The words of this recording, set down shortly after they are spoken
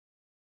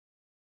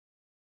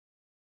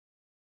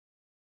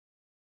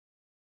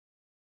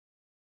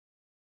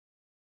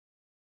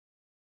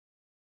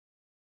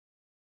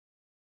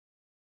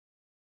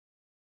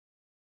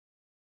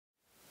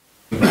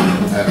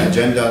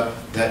agenda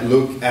that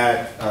look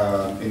at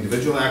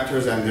individual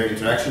actors and their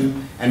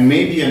interaction, and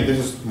maybe, and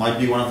might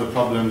be one of the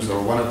problems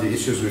or one of the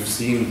issues we've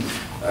seen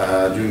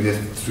during the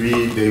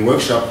 3-day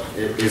workshop,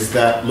 is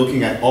that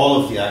looking at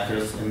all of the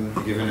actors in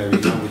a given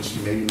arena, which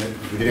maybe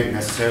we didn't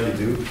necessarily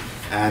do,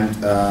 and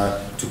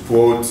to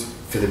quote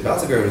Philip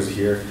Balzagar, who's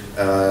here,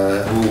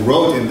 who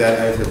wrote in that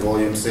edited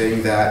volume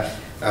saying that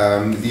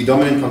the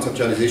dominant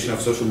conceptualization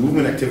of social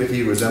movement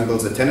activity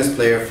resembles a tennis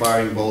player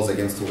firing balls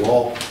against a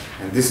wall.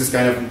 And this is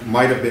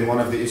might have been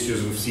one of the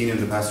issues we've seen in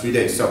the past 3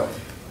 days. So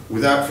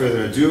without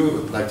further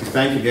ado, I'd like to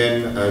thank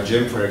again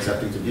Jim for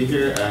accepting to be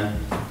here and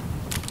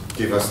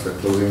give us the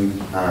closing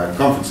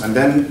conference. And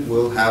then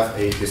we'll have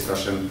a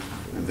discussion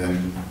and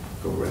then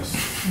go rest.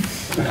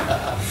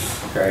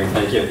 Great,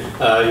 thank you.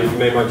 You've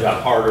made my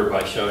job harder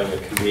by showing a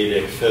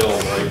comedic film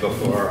right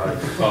before I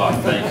talk.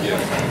 Thank you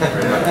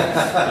very much.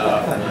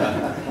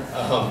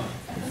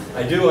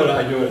 I do want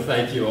to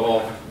thank you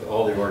all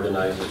the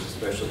organizers,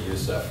 especially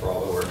Youssef, for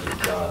all the work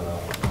you've done. I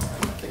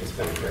think it's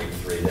been a great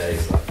 3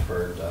 days. I've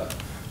heard a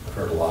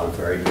lot of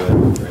very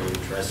good, very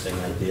interesting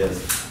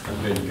ideas.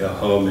 I'm going to go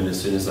home, and as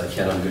soon as I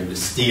can, I'm going to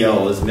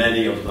steal as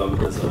many of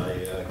them as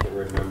I can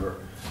remember.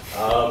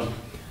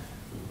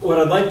 What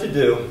I'd like to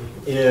do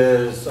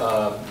is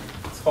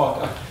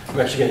talk. I'm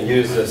actually going to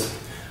use this.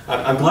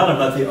 I'm glad I'm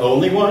not the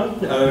only one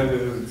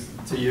to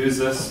use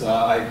this.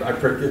 I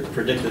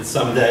predict that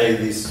someday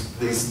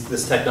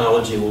this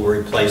technology will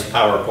replace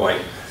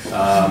PowerPoint,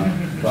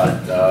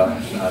 but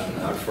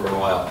not for a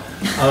while.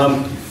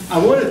 I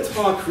want to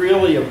talk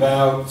really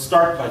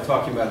start by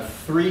talking about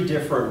 3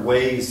 different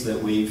ways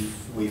that we've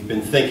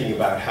been thinking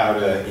about how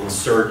to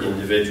insert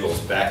individuals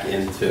back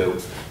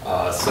into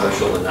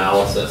social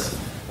analysis.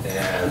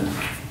 And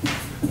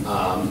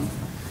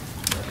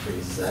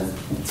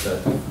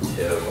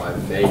representative, I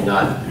may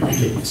not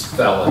get the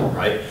spelling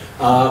right.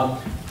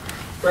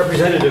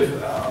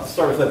 Representative, I'll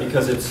start with that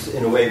because it's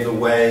in a way the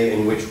way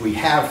in which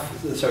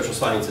the social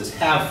sciences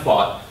have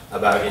thought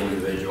about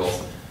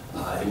individuals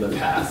in the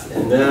past.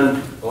 And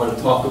then I want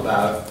to talk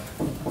about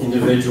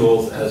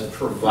individuals as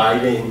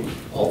providing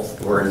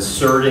or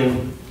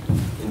inserting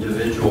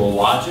individual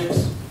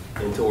logics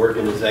into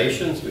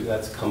organizations.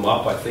 That's come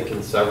up, I think,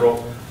 in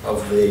several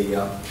of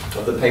the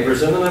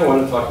papers. And then I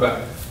want to talk about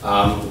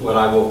what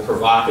I will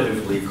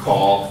provocatively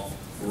call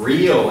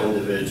real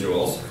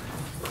individuals.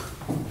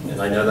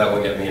 And I know that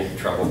will get me into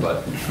trouble,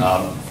 but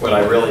what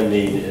I really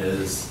mean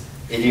is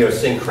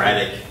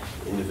idiosyncratic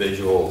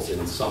individuals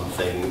in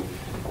something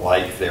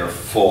like their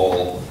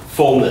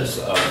fullness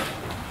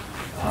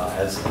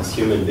as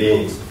human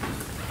beings.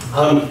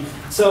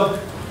 So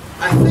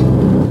I think,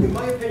 in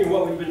my opinion,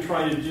 what we've been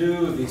trying to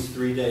do these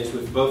 3 days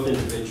with both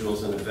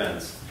individuals and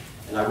events,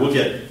 and I will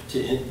get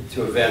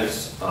to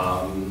events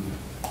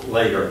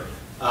later,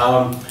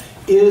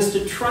 is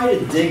to try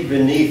to dig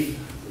beneath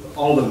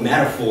all the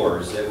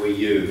metaphors that we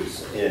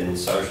use in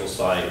social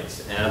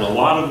science. And a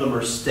lot of them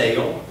are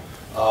stale,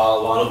 a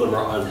lot of them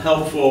are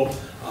unhelpful,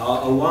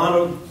 a lot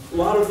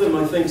of them,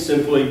 I think,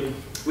 simply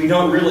we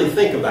don't really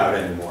think about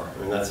anymore.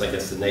 And that's, I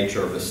guess, the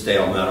nature of a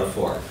stale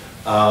metaphor.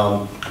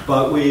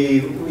 But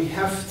we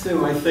have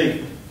to, I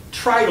think,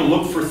 try to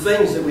look for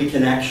things that we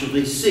can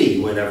actually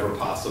see whenever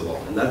possible.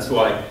 And that's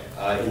why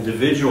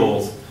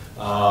individuals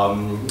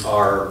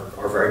are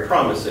very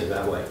promising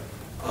that way.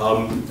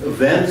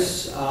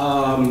 Events,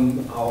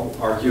 I'll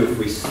argue, if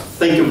we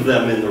think of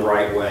them in the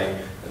right way,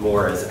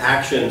 more as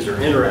actions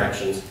or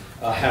interactions,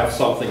 have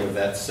something of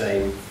that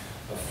same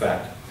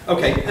effect.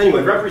 Okay,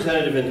 anyway,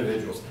 representative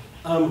individuals.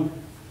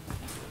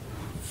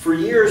 For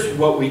years,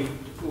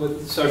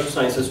 what social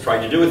science has tried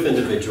to do with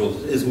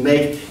individuals is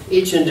make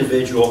each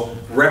individual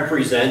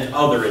represent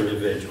other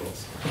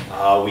individuals.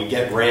 We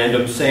get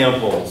random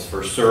samples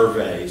for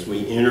surveys. We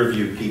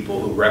interview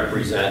people who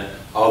represent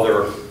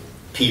other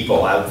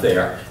people out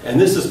there. And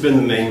this has been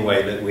the main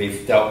way that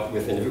we've dealt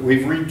with individuals.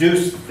 We've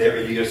reduced their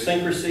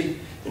idiosyncrasy.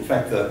 In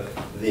fact, the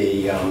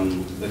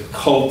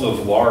cult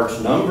of large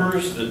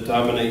numbers that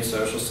dominates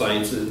social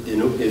science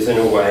is in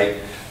a way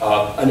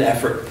an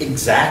effort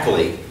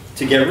exactly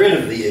to get rid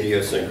of the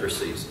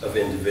idiosyncrasies of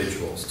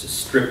individuals, to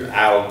strip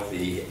out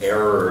the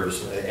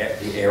errors,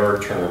 the error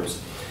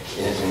terms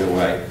in a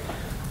way.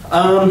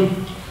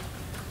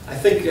 I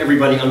think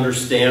everybody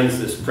understands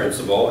this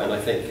principle, and I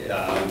think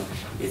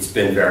it's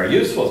been very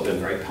useful, it's been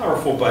very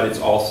powerful, but it's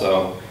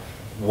also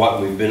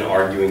what we've been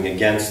arguing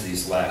against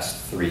these last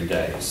 3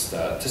 days,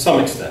 to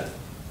some extent.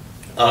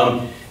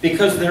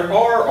 Because there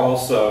are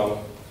also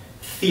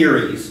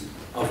theories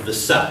of the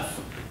self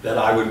that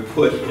I would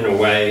put, in a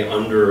way,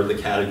 under the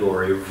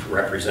category of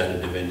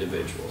representative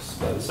individuals.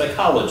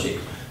 Psychology,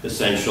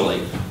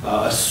 essentially,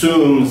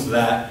 assumes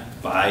that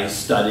by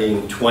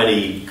studying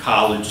 20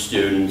 college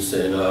students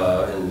in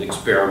an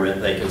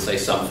experiment, they can say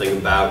something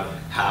about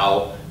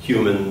how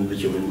the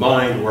human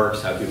mind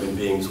works, how human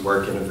beings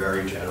work in a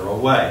very general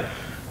way.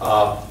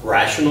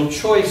 Rational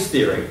choice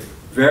theory,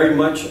 very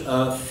much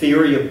a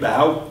theory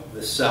about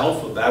the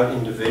self, about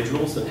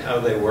individuals and how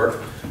they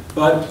work,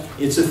 but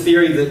it's a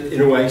theory that,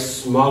 in a way,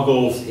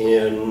 smuggles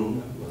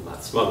in, well,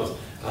 not smuggles,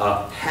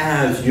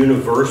 has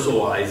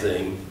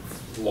universalizing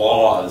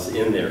laws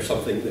in there. There's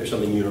something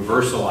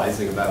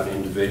universalizing about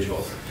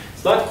individuals.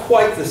 It's not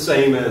quite the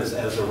same as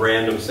a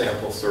random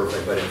sample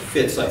survey, but it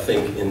fits, I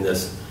think, in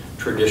this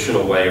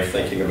traditional way of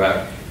thinking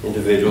about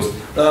individuals.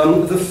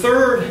 The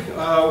third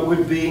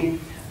would be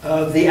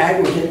we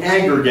can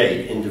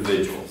aggregate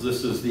individuals.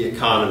 This is the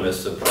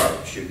economist's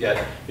approach.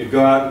 You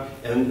go out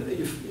and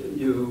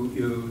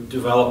you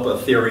develop a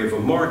theory of a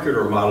market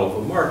or a model of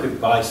a market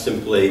by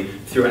simply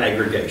through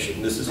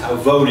aggregation. This is how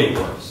voting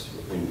works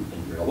in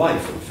real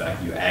life. In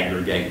fact, you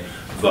aggregate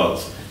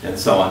votes and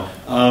so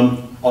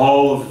on.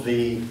 All of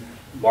the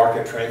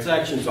market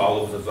transactions,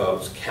 all of the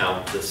votes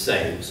count the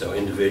same. So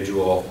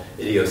individual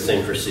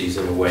idiosyncrasies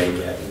in a way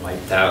get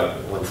wiped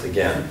out once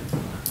again.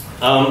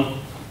 All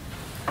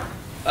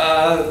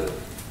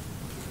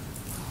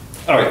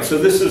right, so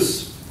this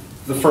is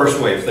the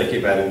first way of thinking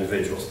about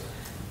individuals.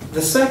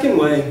 The second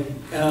way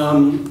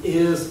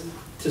is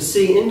to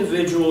see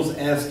individuals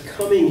as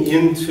coming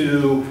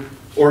into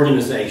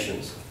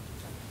organizations.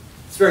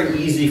 It's very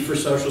easy for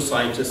social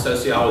scientists,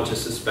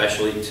 sociologists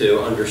especially,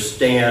 to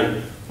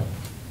understand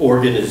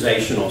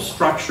organizational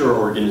structure,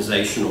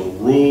 organizational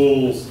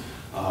rules,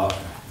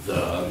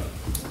 the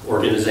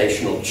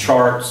organizational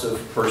charts of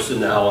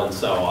personnel, and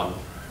so on.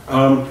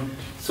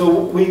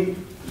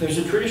 There's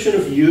a tradition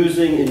of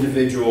using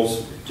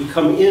individuals to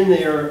come in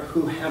there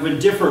who have a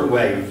different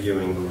way of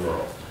viewing the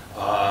world,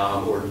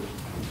 or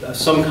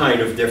some kind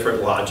of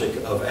different logic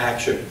of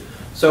action.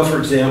 So, for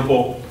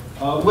example,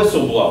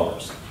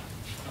 whistleblowers.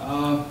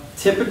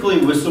 Typically,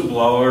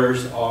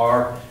 whistleblowers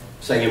are,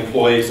 say,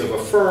 employees of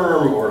a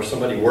firm or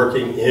somebody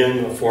working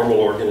in a formal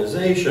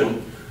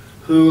organization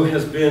who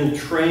has been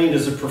trained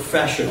as a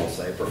professional,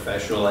 say a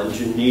professional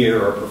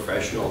engineer or a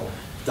professional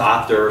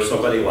doctor or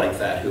somebody like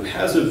that, who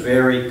has a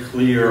very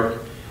clear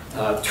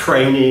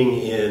training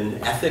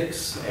in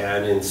ethics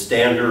and in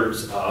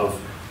standards of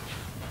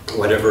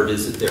whatever it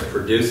is that they're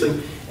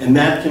producing. And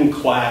that can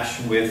clash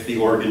with the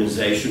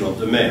organizational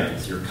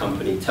demands. Your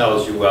company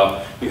tells you,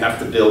 well, you have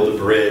to build a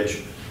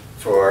bridge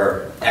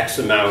for X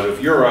amount of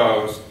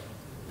euros.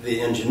 The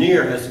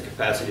engineer has the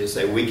capacity to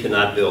say, we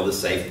cannot build a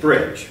safe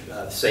bridge.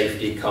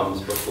 Safety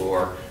comes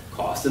before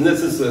cost. And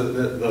this is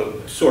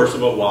the source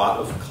of a lot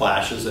of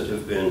clashes that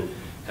have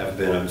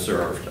been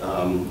observed.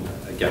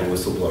 Again,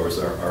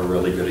 whistleblowers are a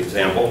really good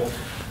example.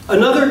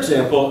 Another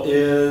example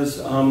is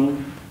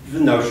the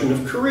notion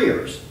of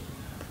careers.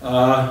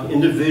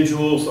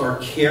 Individuals are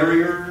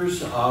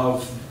carriers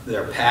of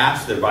their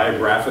past, their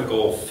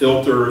biographical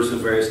filters of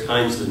various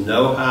kinds of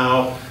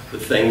know-how, the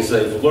things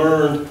they've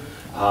learned,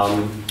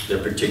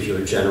 their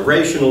particular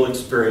generational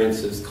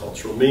experiences,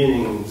 cultural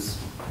meanings,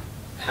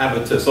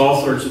 habitus,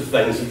 all sorts of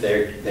things that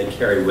they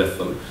carry with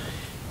them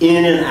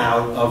in and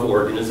out of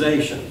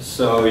organizations.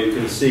 So you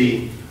can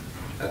see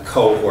a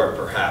cohort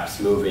perhaps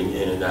moving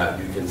in and out.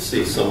 You can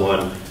see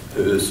someone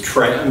who's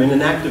trained. I mean, an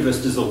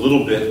activist is a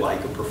little bit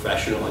like a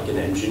professional, like an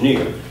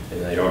engineer.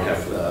 And they don't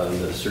have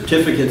the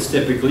certificates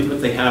typically,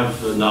 but they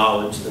have the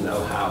knowledge, the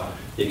know-how,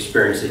 the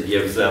experience it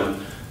gives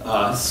them,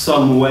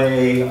 some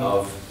way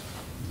of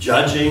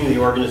judging the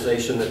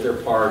organization that they're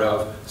part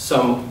of,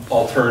 some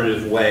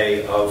alternative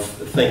way of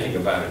thinking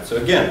about it. So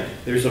again,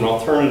 there's an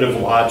alternative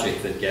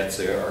logic that gets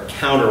there, or a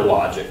counter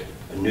logic,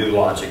 a new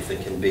logic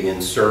that can be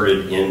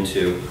inserted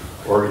into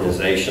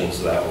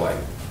organizations that way.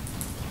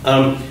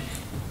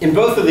 In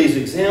both of these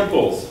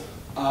examples,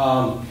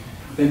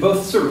 they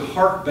both sort of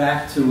hark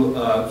back to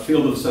a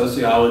field of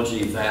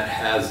sociology that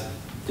has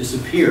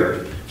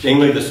disappeared,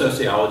 namely the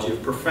sociology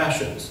of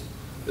professions.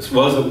 This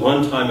was at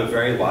one time a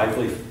very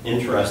lively,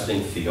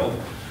 interesting field.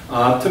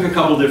 Took a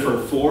couple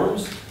different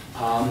forms.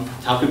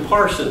 Talcott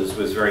Parsons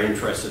was very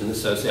interested in the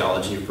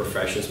sociology of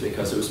professions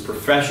because it was the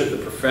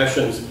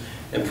professions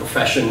and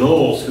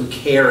professionals who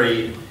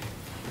carried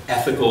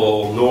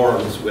ethical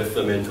norms with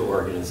them into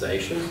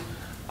organizations.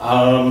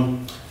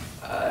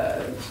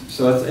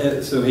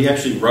 So he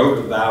actually wrote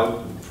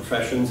about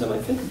professions and I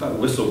think about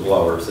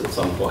whistleblowers at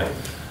some point.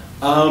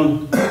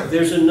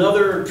 There's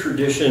another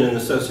tradition in the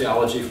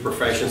sociology of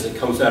professions that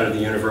comes out of the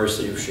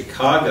University of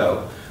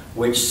Chicago,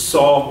 which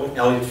saw,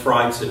 Elliot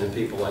Friedson and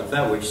people like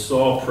that, which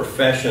saw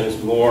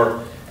professions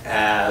more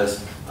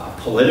as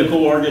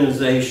political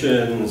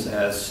organizations,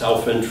 as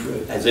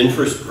as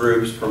interest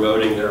groups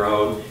promoting their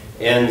own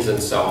ends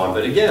and so on.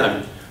 But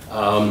again,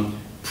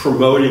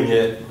 promoting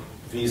it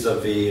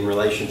vis-a-vis in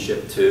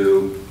relationship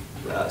to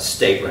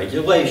state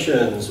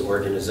regulations,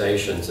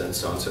 organizations, and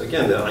so on. So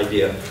again, the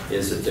idea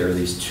is that there are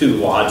these two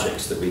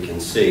logics that we can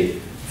see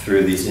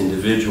through these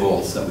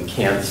individuals that we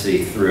can't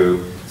see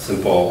through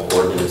simple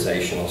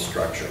organizational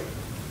structure.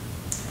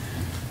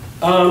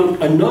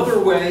 Another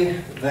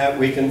way that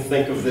we can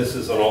think of this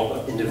as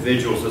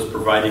individuals as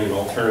providing an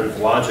alternative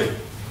logic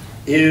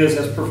is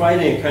as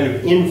providing a kind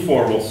of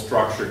informal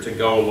structure to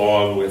go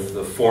along with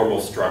the formal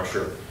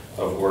structure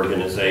of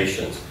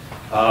organizations.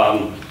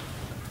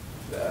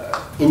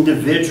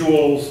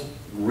 Individuals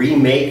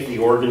remake the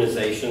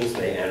organizations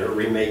they enter,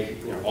 remake,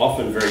 you know,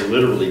 often very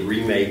literally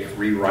remake,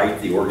 rewrite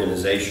the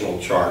organizational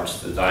charts,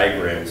 the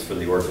diagrams for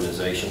the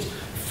organizations.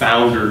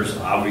 Founders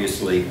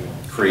obviously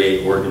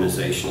create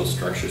organizational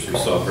structures. We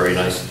saw a very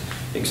nice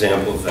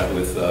example of that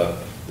with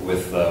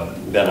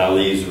Ben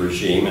Ali's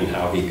regime and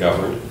how he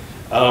governed.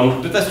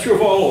 But that's true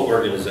of all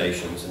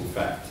organizations, in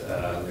fact.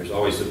 There's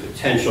always the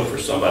potential for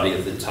somebody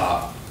at the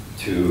top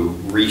to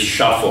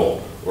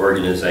reshuffle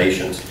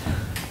organizations.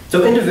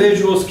 So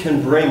individuals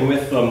can bring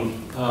with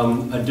them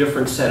a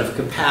different set of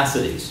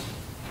capacities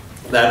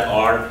that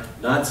are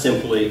not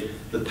simply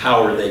the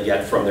power they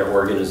get from their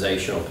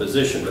organizational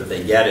position, but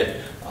they get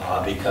it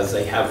because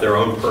they have their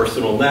own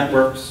personal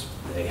networks,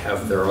 they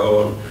have their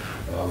own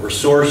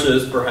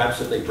resources, perhaps,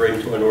 that they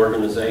bring to an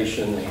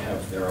organization, they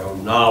have their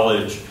own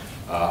knowledge,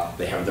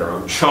 they have their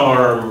own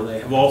charm, they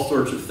have all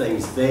sorts of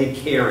things they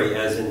carry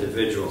as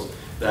individuals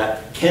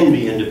that can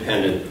be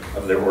independent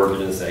of their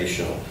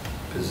organizational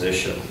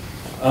position.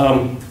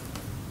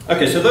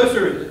 Okay, so those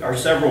are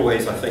several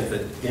ways I think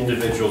that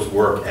individuals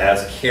work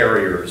as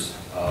carriers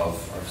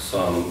of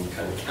some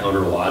kind of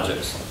counter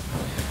logics.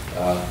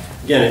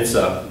 Again,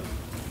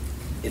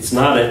 it's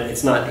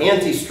not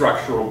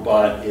anti-structural,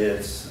 but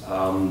it's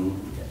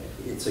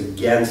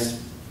against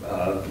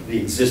the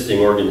existing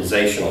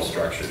organizational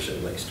structures,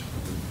 at least.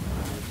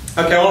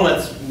 Okay, well,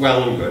 that's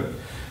well and good,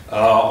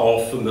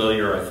 all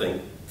familiar, I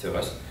think, to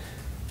us.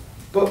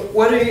 But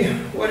what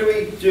do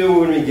we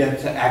do when we get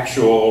to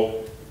actual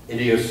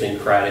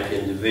idiosyncratic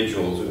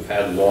individuals who've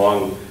had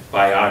long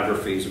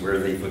biographies where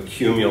they've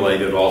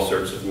accumulated all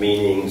sorts of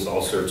meanings,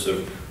 all sorts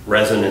of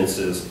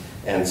resonances,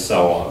 and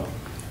so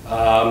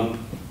on?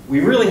 We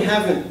really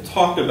haven't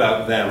talked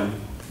about them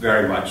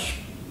very much,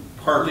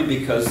 partly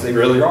because they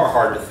really are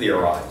hard to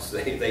theorize.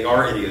 They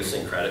are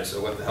idiosyncratic,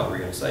 so what the hell are we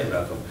going to say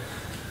about them?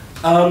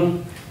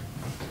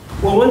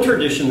 Well, one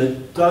tradition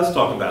that does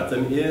talk about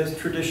them is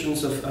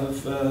traditions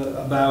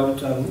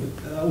about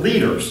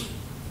leaders.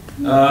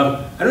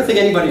 I don't think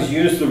anybody's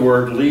used the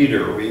word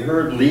leader. We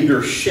heard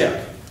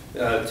leadership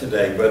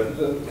today, but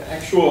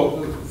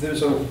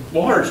there's a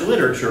large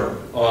literature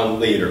on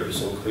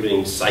leaders,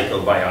 including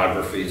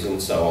psychobiographies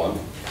and so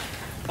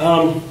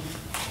on.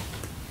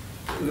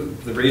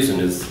 The reason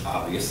is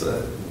obvious.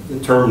 The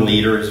term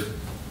leader is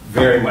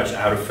very much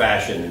out of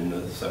fashion in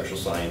the social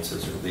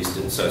sciences, or at least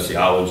in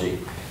sociology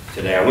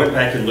today. I went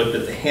back and looked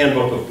at the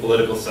Handbook of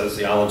Political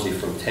Sociology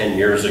from 10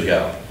 years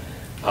ago,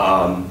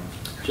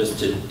 just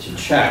to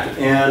check.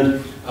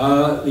 And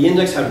the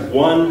index had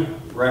one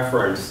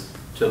reference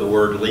to the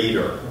word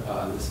leader,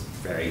 this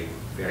very,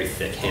 very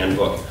thick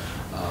handbook,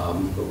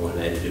 the one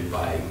edited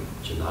by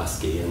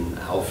Janoski and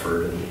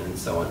Alford and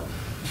so on.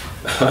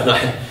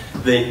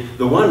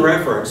 The one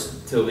reference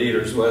to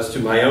leaders was to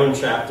my own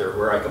chapter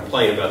where I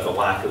complained about the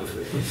lack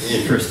of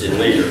interest in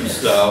leaders.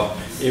 So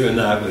even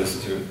that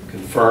was to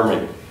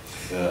confirming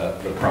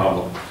the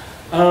problem.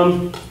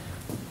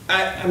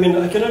 I mean,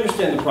 I can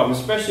understand the problem,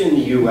 especially in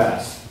the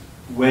US,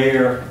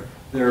 where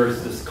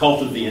there's this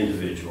cult of the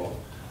individual.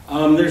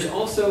 There's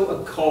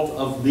also a cult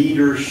of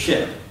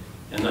leadership.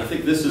 And I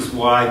think this is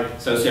why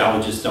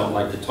sociologists don't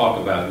like to talk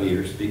about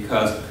leaders,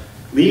 because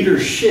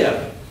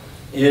leadership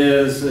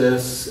is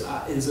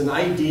an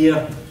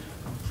idea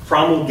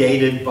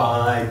promulgated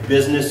by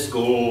business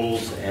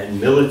schools and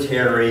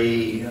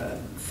military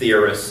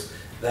theorists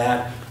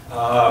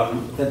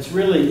that's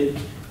really,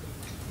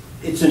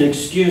 it's an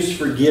excuse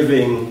for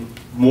giving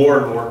more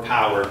and more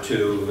power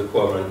to the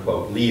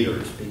quote-unquote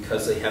leaders,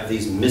 because they have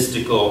these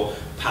mystical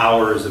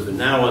powers of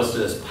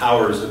analysis,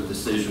 powers of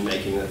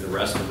decision-making that the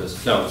rest of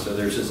us don't. So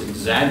there's this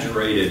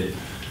exaggerated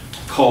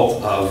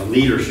cult of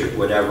leadership,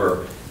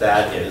 whatever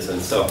that is.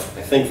 And so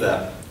I think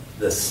that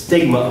the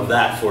stigma of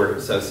that for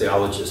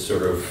sociologists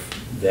sort of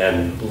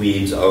then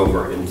bleeds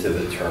over into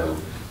the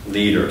term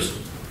leaders.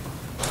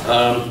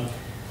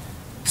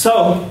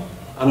 So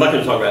I'm not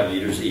going to talk about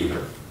leaders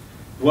either.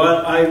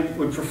 What I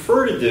would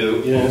prefer to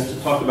do is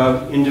to talk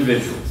about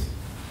individuals.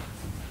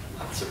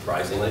 Not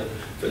surprisingly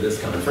for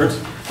this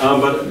conference,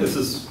 but this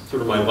is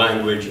sort of my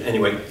language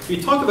anyway. If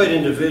you talk about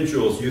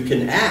individuals, you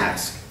can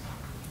ask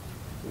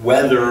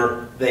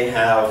whether they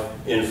have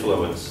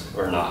influence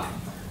or not.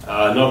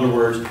 In other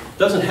words, it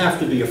doesn't have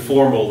to be a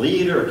formal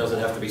leader, it doesn't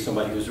have to be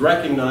somebody who's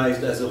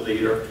recognized as a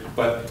leader,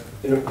 but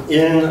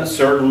in a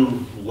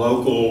certain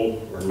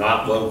local or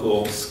not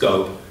local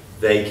scope,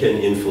 they can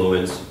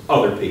influence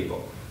other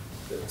people.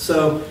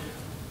 So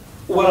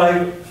what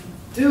I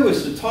do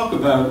is to talk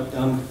about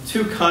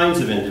two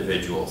kinds of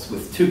individuals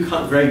with two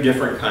very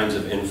different kinds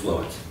of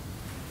influence.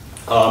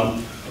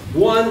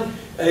 One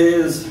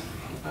is,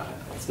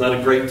 it's not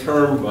a great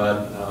term,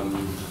 but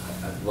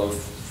I'd love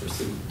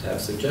to have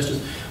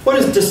suggestions. One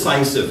is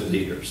decisive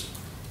leaders.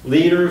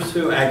 Leaders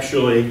who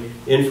actually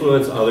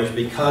influence others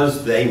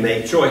because they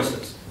make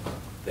choices.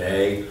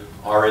 They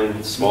are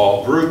in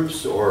small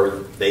groups,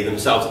 or they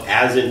themselves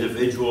as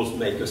individuals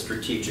make a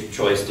strategic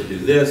choice to do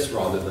this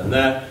rather than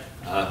that.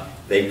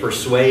 They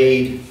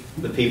persuade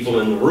the people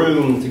in the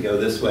room to go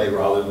this way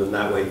rather than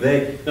that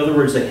way. In other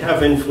words, they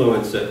have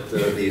influence at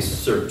these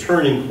sort of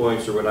turning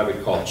points, or what I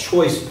would call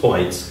choice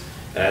points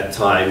at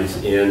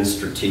times in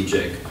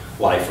strategic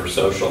life or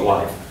social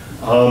life.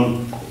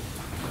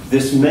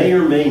 This may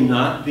or may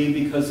not be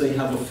because they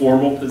have a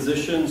formal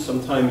position,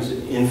 sometimes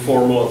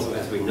informal,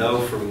 as we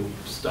know from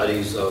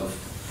studies of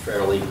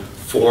fairly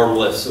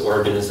formless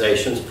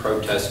organizations,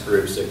 protest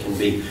groups that can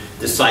be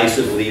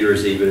decisive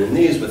leaders even in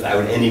these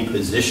without any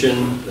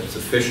position that's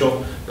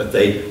official, but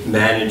they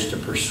manage to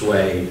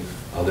persuade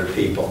other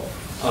people.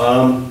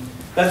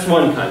 That's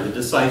one kind, the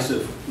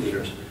decisive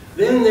leaders.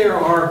 Then there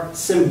are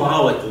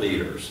symbolic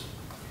leaders.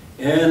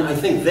 And I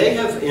think they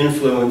have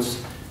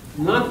influence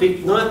not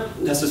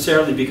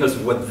necessarily because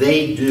of what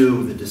they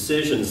do, the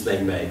decisions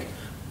they make,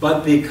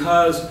 but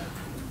because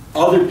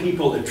other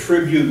people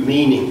attribute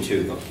meaning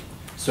to them.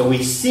 So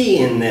we see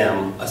in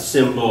them a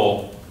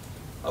symbol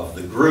of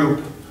the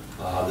group,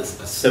 a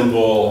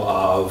symbol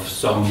of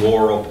some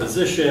moral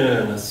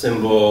position, a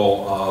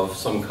symbol of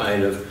some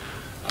kind of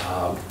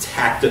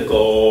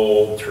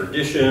tactical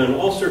tradition,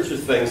 all sorts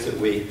of things that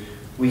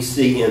we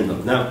see in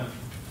them. Now,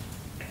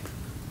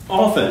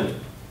 often,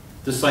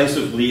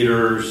 decisive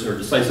leaders or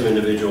decisive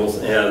individuals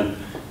and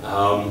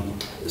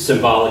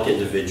symbolic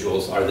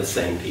individuals are the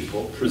same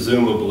people.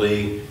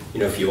 Presumably,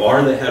 if you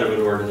are the head of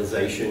an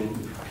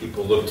organization,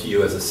 people look to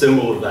you as a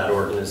symbol of that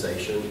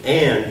organization,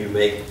 and you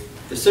make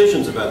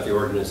decisions about the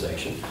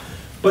organization.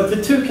 But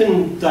the two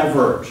can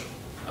diverge.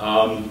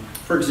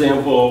 For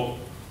example,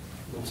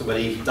 when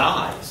somebody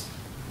dies,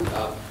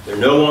 they're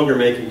no longer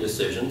making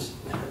decisions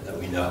that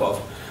we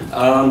know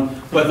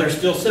of, but they're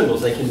still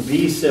symbols. They can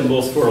be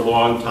symbols for a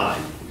long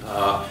time.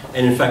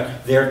 And in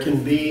fact, there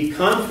can be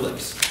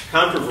conflicts,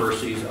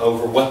 controversies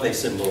over what they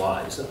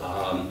symbolize.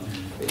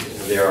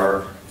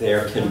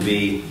 There can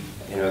be,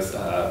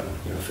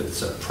 if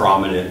it's a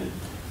prominent,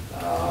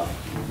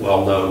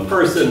 well-known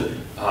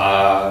person,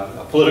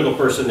 a political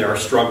person, there are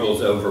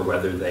struggles over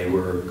whether they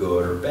were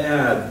good or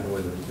bad,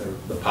 whether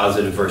the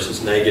positive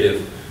versus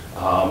negative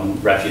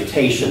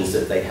reputations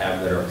that they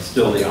have that are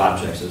still the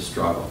objects of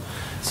struggle.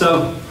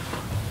 So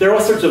there are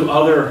all sorts of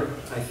other,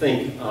 I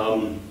think,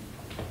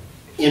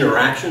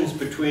 interactions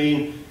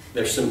between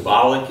their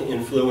symbolic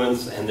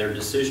influence and their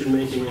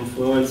decision-making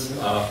influence.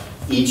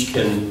 Each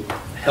can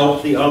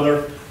help the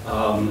other,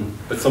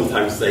 but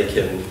sometimes they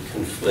can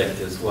conflict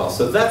as well.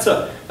 So that's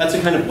a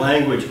kind of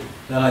language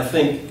that I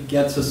think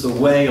gets us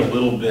away a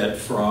little bit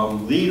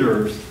from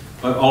leaders,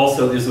 but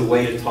also is a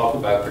way to talk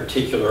about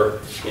particular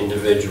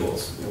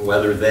individuals,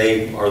 whether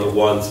they are the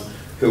ones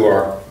who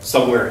are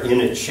somewhere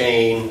in a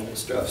chain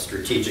of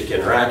strategic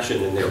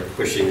interaction and they're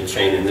pushing the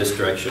chain in this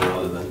direction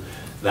rather than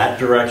that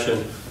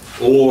direction,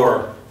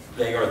 or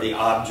they are the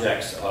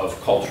objects of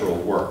cultural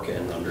work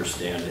and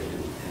understanding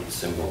and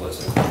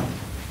symbolism.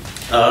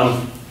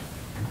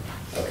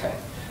 Okay.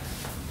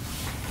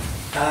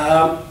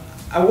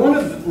 I want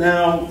to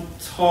now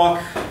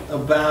talk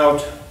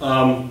about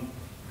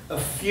a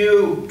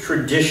few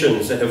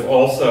traditions that have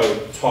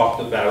also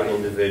talked about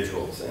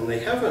individuals, and they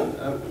haven't,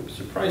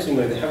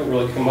 surprisingly, they haven't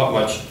really come up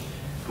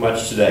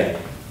much today.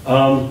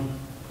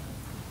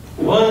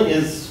 One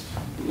is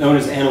known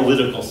as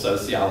analytical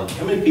sociology.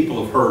 How many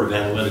people have heard of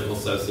analytical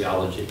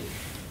sociology?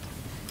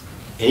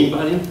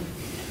 Anybody?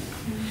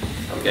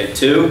 Okay,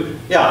 two?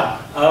 Yeah.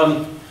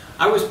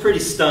 I was pretty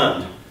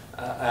stunned,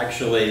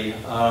 actually.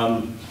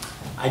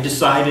 I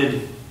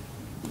decided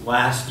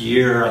last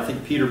year, I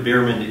think Peter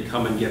Bierman had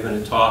come and given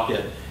a talk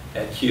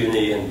at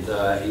CUNY,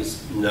 and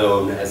he's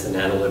known as an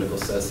analytical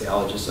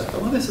sociologist. I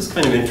thought, well, this is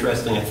kind of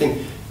interesting. I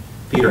think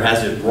Peter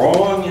has it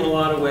wrong in a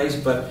lot of ways,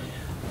 but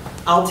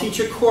I'll teach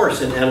a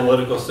course in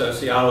analytical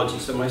sociology.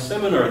 So my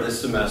seminar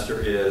this semester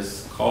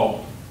is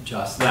called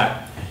just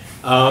that.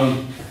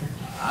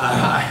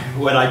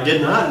 What I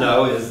did not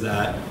know is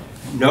that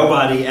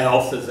nobody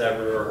else has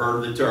ever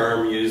heard the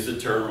term, used the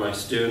term. My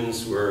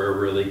students were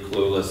really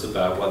clueless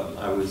about what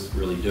I was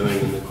really doing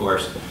in the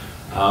course.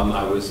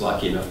 I was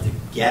lucky enough to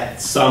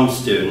get some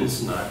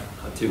students, not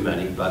too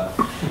many, but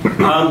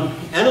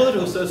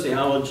analytical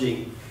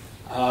sociology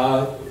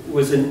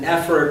was an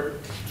effort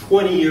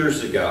 20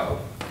 years ago,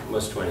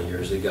 almost 20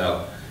 years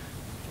ago,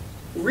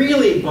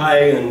 really by,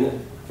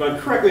 and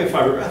correct me if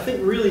I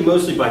think really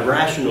mostly by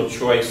rational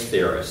choice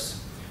theorists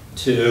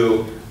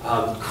to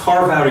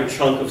carve out a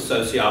chunk of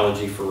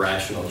sociology for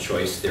rational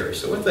choice theory.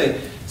 So what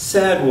they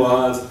said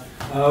was,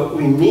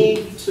 we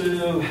need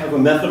to have a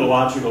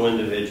methodological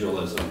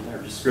individualism. Our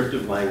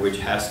descriptive language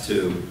has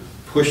to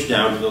push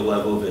down to the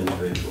level of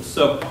individuals.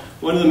 So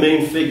one of the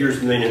main figures,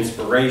 the main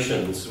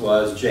inspirations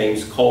was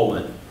James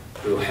Coleman,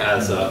 who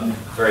has a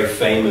very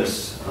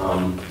famous,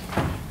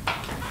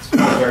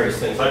 various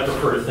things. I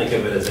prefer to think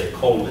of it as a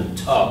Coleman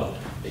tub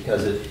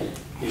because it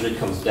usually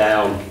comes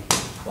down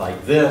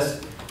like this.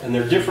 And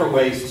there are different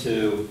ways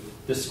to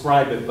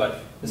describe it,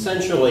 but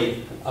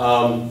essentially,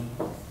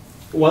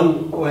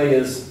 one way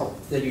is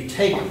that you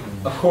take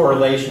a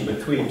correlation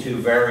between two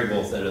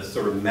variables at a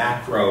sort of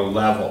macro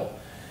level.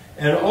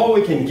 And all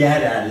we can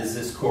get at is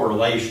this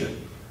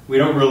correlation. We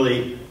don't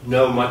really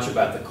know much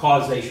about the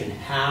causation,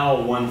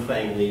 how one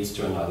thing leads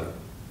to another.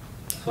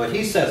 What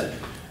he said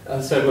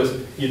was,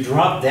 you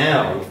drop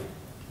down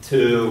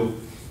to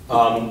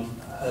the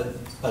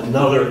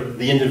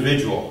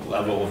individual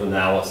level of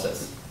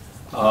analysis.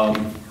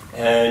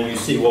 And you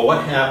see, well,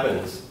 what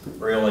happens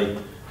really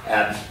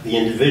at the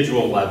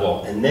individual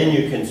level, and then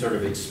you can sort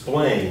of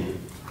explain,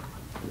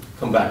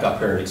 come back up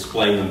here and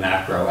explain the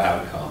macro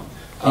outcome.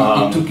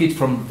 He took it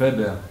from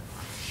Weber.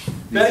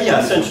 Yeah,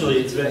 essentially,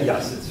 it's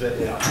yes, it's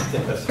yeah. I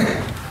think that's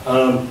right.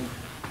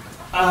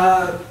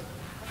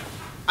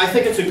 I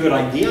think it's a good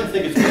idea. I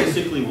think it's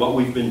basically what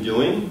we've been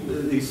doing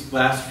these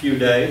last few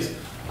days.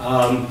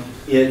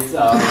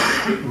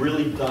 It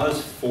really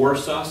does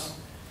force us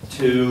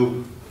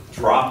to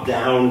drop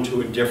down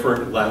to a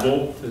different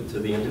level, to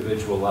the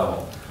individual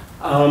level.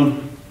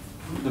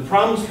 The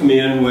problems come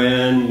in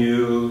when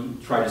you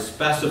try to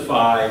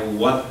specify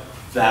what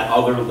that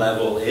other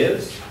level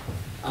is.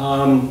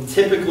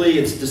 Typically,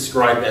 it's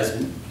described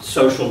as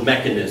social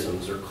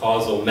mechanisms or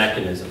causal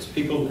mechanisms.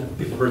 People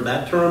heard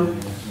that term?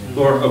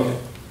 Or okay,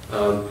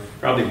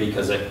 probably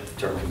because that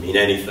term can mean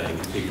anything.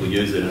 People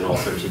use it in all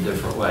sorts of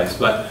different ways.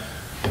 But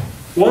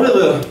one of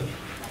the,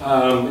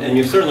 and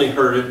you've certainly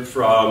heard it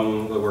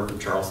from the work of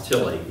Charles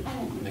Tilly,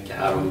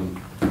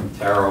 McAdam,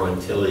 Tarrow,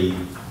 and Tilly,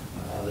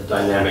 the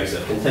dynamics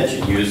of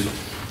contention use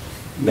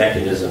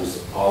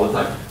mechanisms all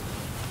the time.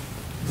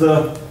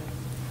 The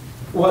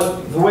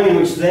way in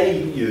which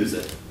they use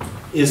it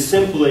is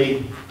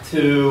simply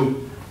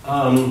to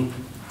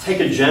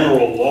take a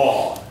general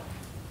law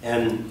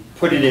and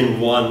put it in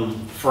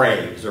one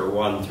phrase or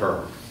one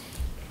term,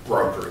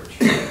 brokerage.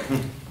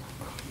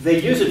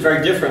 They use it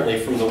very differently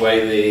from the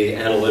way the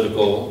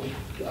analytical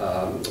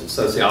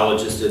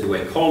sociologists did, the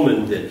way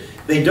Coleman did.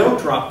 They don't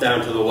drop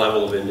down to the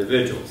level of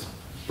individuals.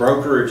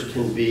 Brokerage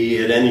can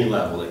be at any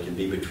level. It can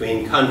be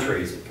between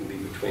countries. It can be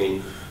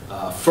between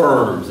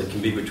firms. It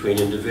can be between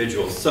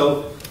individuals.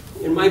 So,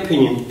 in my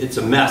opinion, it's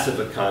a mess of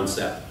a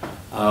concept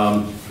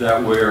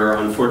that we're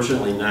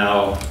unfortunately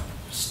now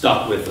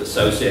stuck with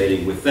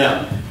associating with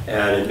them.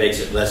 And it makes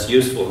it less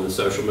useful in the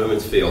social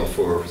movements field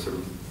for sort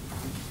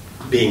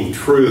of being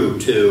true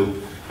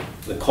to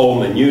the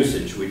Coleman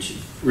usage, which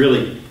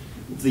really,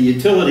 the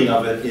utility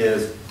of it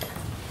is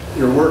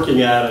you're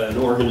working at an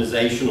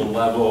organizational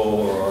level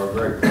or a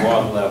very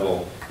broad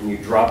level, and you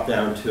drop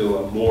down to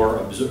a more,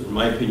 in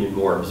my opinion,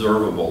 more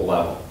observable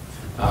level.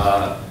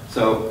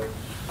 So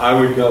I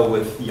would go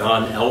with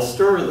Jan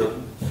Elster, the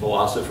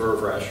philosopher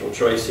of rational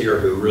choice here,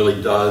 who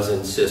really does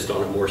insist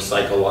on a more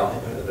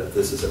psychological, that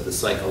this is at the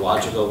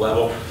psychological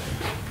level.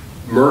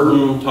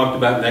 Merton talked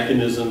about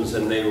mechanisms,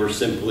 and they were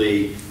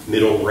simply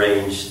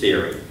middle-range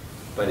theory.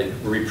 But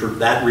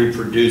that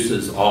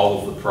reproduces all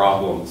of the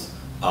problems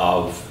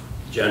of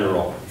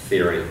general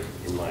theory,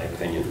 in my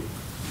opinion.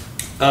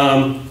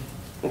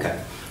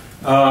 Okay.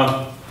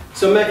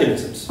 So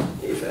mechanisms.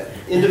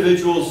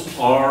 Individuals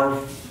are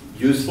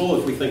useful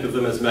if we think of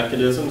them as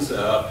mechanisms. There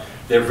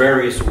are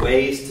various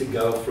ways to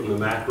go from the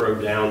macro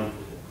down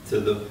to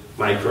the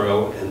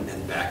micro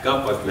and back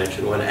up. I've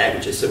mentioned one,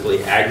 which is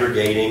simply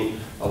aggregating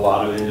a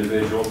lot of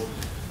individuals.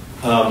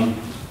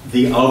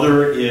 The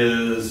other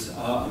is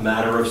a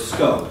matter of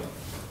scope.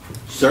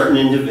 Certain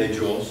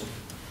individuals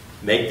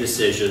make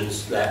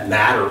decisions that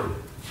matter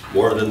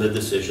more than the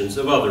decisions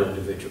of other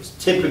individuals,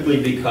 typically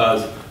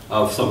because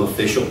of some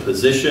official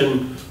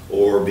position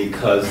or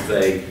because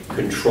they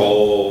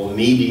control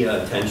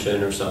media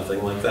attention or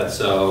something like that.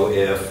 So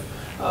if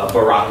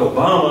Barack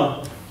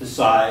Obama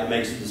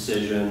makes a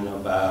decision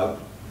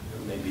about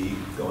maybe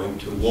going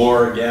to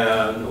war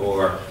again,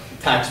 or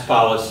tax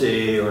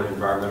policy, or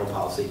environmental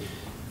policy,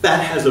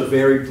 that has a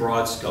very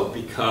broad scope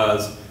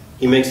because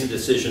he makes a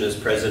decision as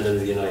President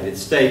of the United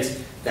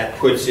States that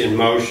puts in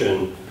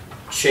motion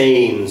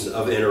chains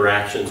of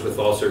interactions with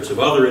all sorts of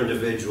other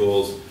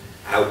individuals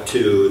out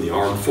to the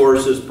armed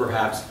forces,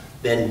 perhaps,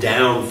 then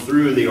down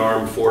through the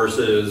armed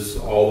forces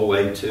all the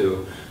way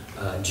to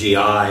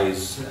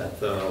GIs at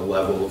the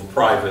level of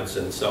privates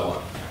and so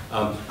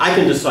on. I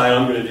can decide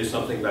I'm going to do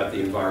something about the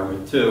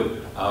environment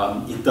too.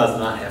 It does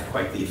not have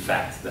quite the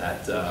effect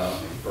that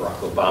Barack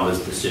Obama's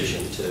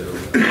decision to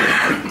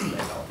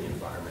help the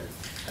environment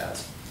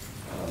has.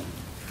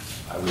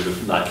 I would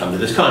have not come to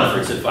this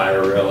conference if I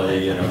were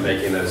really,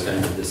 making those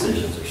kinds of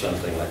decisions or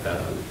something like that.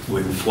 I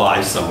wouldn't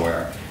fly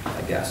somewhere,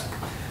 I guess.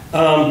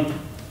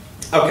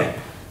 Okay,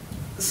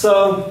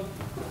 so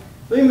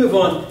let me move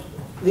on.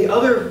 The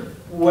other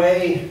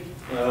way,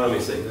 let me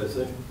see.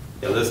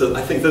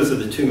 I think those are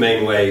the two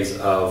main ways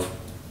of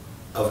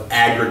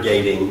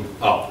aggregating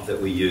up that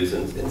we use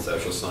in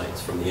social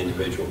science, from the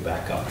individual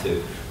back up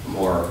to a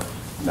more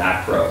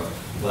macro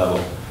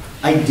level.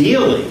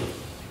 Ideally,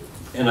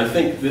 and I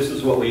think this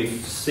is what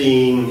we've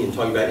seen in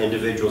talking about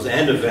individuals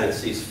and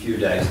events these few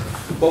days,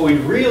 what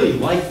we'd really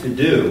like to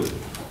do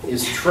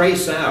is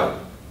trace out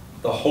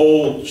the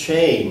whole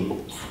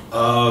chain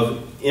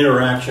of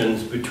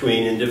interactions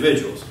between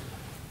individuals.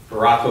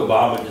 Barack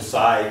Obama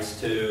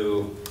decides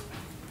to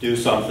do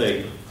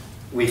something,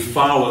 we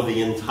follow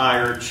the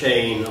entire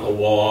chain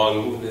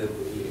along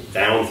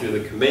down through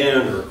the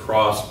command or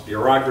across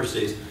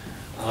bureaucracies.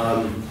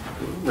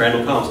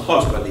 Randall Collins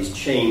talks about these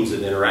chains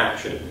of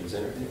interaction, these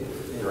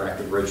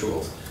interactive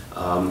rituals.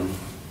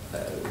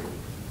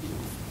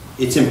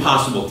 It's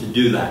impossible to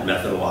do that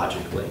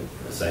methodologically,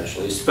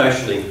 essentially,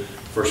 especially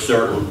for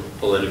certain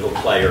political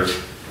players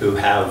who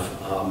have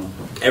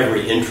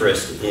every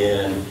interest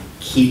in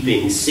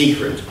keeping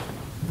secret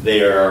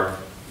their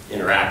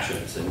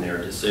interactions and their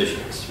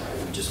decisions.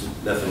 Right? We just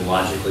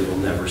methodologically will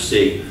never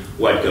see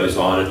what goes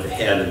on at the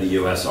head of the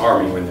U.S.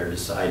 Army when they're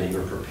deciding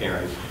or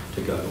preparing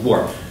to go to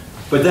war.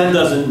 But that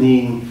doesn't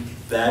mean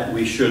that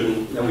we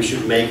should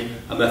make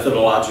a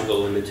methodological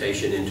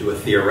limitation into a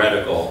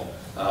theoretical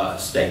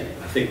statement.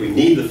 I think we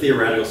need the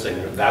theoretical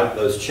statement about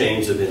those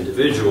chains of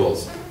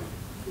individuals,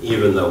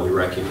 even though we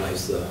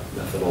recognize the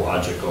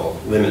methodological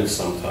limits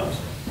sometimes.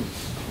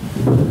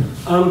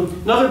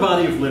 Another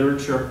body of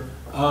literature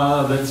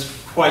that's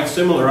quite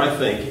similar, I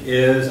think,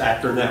 is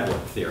actor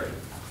network theory.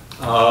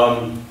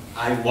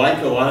 I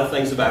like a lot of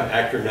things about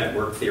actor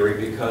network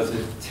theory because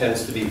it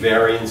tends to be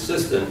very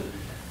insistent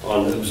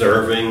on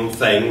observing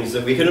things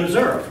that we can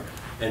observe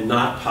and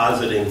not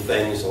positing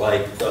things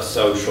like the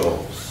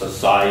social,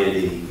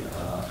 society,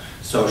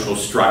 social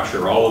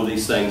structure, all of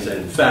these things that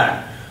in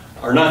fact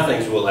are not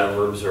things we'll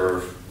ever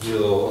observe.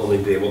 We'll only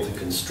be able to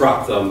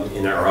construct them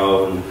in our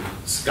own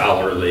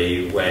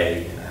scholarly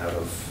way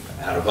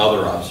out of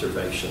other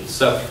observations.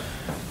 So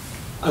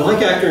I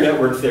like actor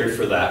network theory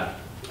for that.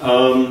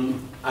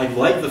 I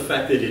like the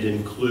fact that it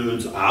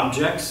includes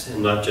objects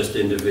and not just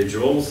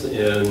individuals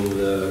in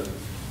the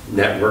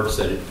networks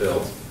that it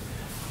builds.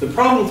 The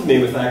problem to me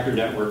with actor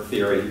network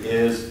theory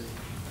is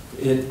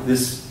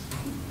this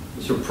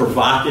sort of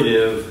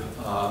provocative,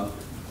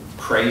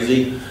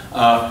 crazy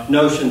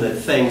notion that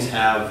things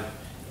have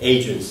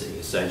agency,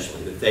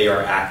 essentially, that they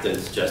are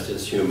actors just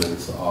as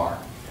humans are.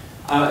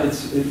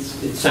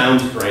 It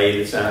sounds great,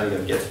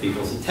 it gets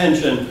people's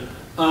attention.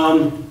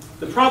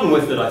 The problem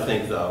with it, I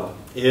think, though,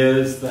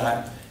 is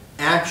that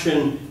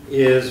action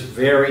is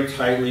very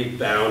tightly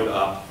bound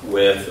up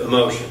with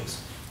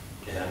emotions.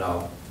 And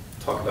I'll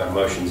talk about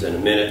emotions in a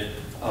minute.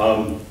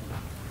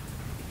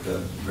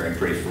 Very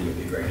briefly, you'll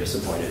be very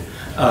disappointed.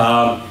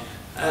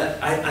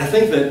 I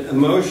think that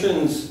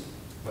emotions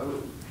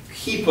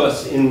keep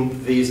us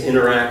in these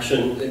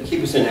interactions,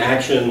 keep us in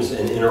actions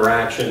and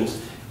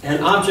interactions,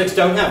 and objects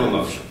don't have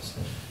emotions.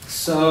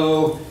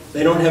 So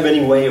they don't have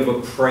any way of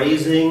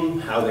appraising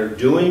how they're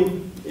doing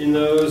in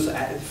those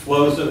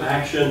flows of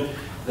action.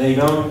 They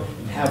don't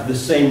have the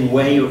same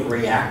way of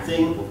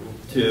reacting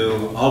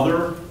to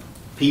other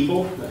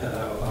people,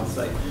 I'll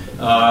say,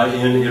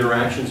 in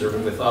interactions or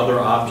with other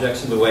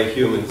objects in the way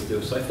humans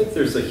do. So I think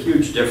there's a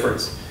huge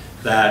difference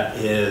that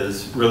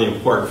is really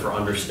important for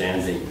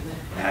understanding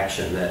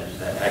action that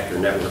actor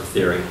network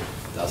theory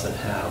doesn't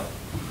have.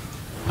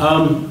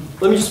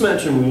 Let me just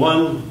mention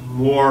one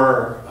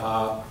more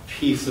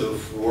piece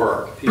of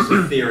work, piece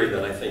of theory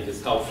that I think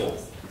is helpful.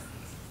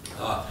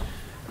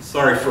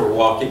 Sorry for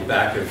walking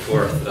back and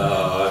forth.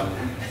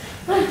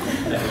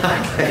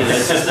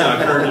 It just now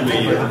occurred to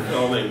me you're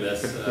filming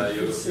this.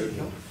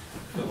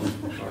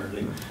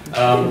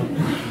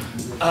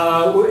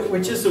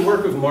 Which is the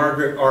work of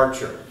Margaret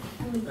Archer.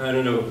 I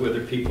don't know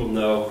whether people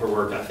know her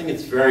work. I think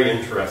it's very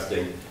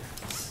interesting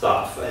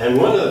stuff. And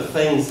one of the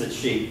things that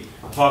she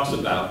talks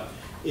about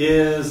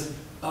is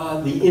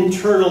the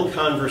internal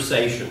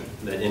conversation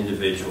that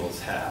individuals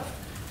have.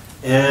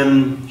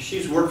 And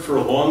she's worked for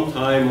a long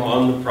time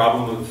on the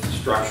problem of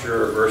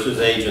structure versus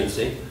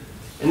agency.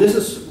 And this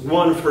is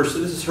one of her, so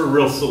this is her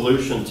real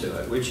solution to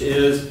it, which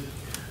is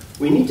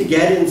we need to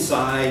get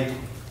inside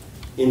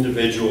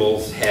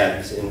individuals'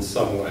 heads in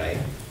some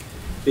way.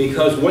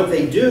 Because what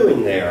they do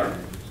in there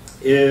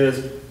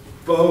is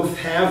both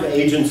have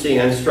agency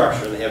and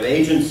structure. They have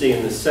agency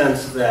in the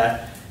sense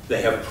that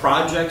they have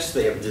projects,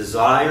 they have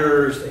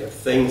desires, they have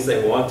things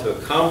they want to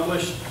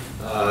accomplish,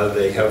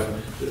 they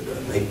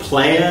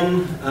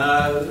plan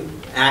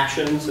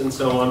actions and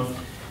so on.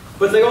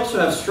 But they also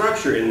have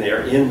structure in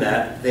there in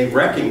that they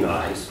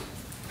recognize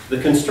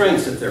the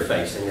constraints that they're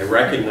facing. They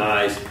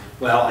recognize,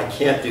 well, I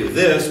can't do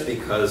this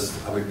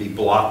because I would be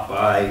blocked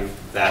by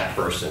that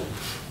person.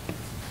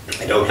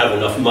 I don't have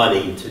enough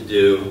money to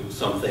do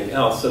something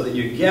else. So that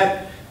you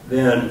get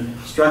then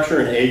structure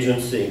and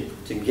agency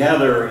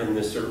together in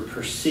this sort of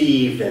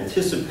perceived,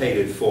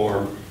 anticipated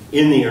form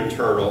in the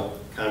internal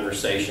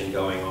conversation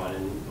going on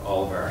in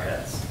all of our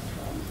heads.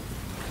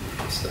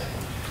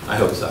 I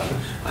hope so.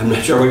 I'm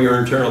not sure what your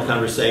internal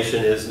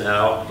conversation is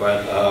now,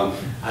 but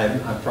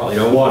I probably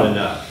don't want to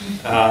know.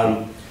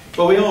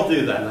 But we all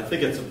do that, and I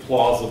think it's a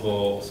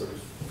plausible sort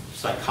of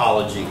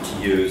psychology to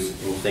use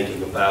in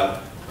thinking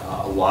about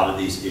a lot of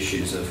these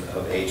issues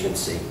of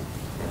agency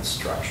and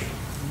structure.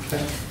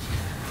 Okay.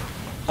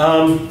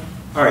 All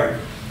right.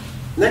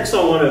 Next,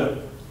 I want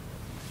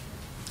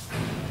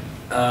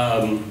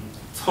to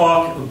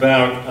talk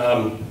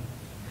about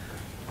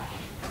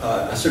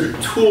a sort of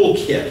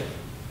toolkit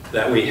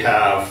that we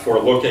have for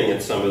looking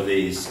at some of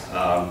these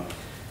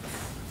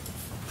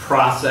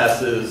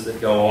processes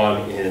that go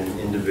on in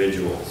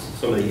individuals,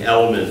 some of the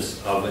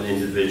elements of an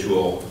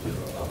individual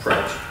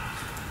approach.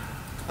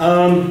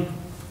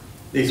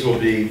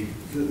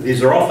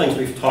 These are all things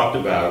we've talked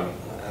about,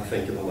 I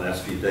think, in the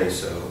last few days,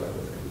 so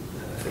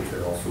I think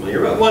they're all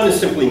familiar. One is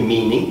simply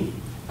meaning,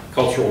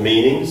 cultural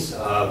meanings.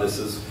 This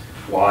is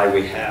why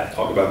we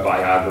talk about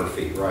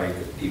biography, right?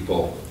 That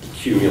people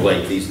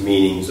accumulate these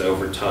meanings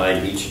over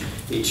time.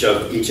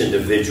 Each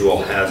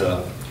individual has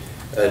a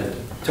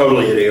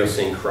totally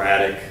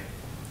idiosyncratic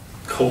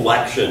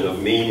collection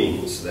of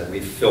meanings that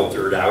we've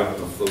filtered out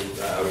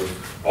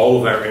of all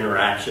of our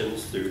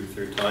interactions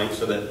through time,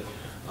 so that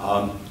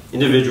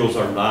individuals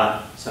are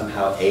not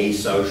somehow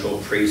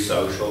asocial,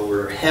 pre-social.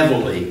 We're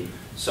heavily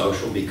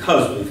social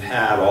because we've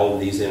had all of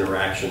these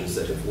interactions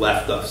that have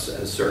left us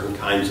as certain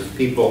kinds of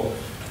people,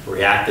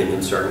 reacting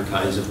in certain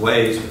kinds of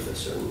ways with a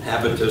certain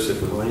habitus,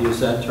 if we want to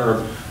use that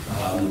term,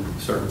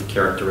 certain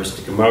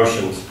characteristic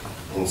emotions,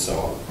 and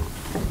so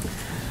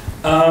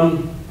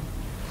on.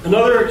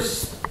 Another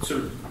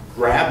sort of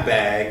grab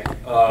bag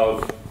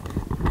of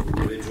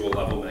individual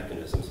level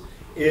mechanisms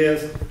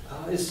is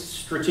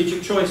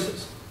strategic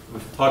choices.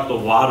 We've talked a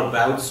lot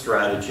about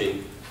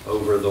strategy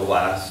over the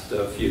last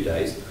few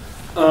days.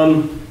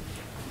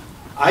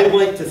 I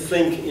like to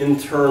think in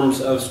terms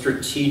of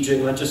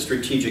strategic, not just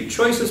strategic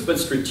choices, but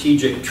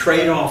strategic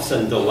trade-offs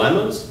and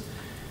dilemmas.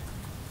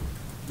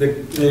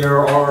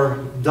 There are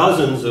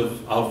dozens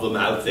of them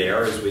out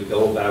there as we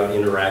go about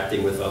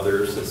interacting with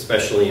others,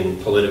 especially in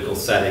political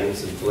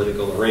settings and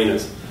political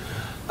arenas.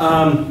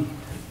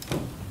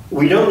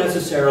 We don't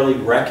necessarily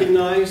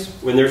recognize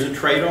when there's a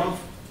trade-off,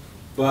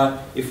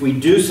 but if we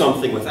do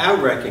something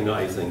without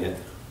recognizing it,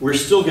 we're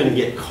still going to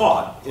get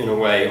caught, in a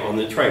way, on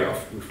the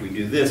trade-off. If we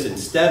do this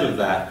instead of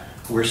that,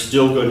 we're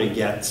still going to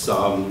get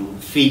some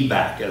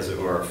feedback, as it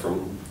were,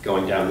 from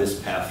going down this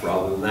path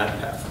rather than that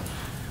path.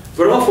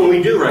 But often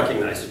we do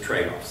recognize the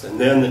trade-offs, and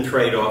then the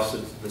trade-offs,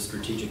 the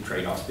strategic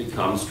trade-offs,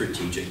 become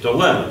strategic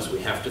dilemmas. We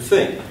have to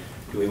think,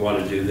 do we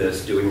want to do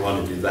this? Do we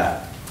want to do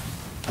that?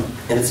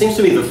 And it seems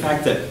to me the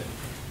fact that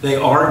they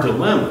are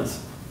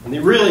dilemmas, and they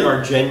really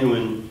are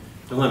genuine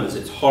dilemmas.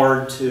 It's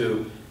hard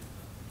to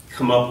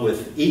come up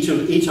with,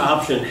 each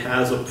option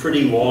has a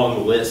pretty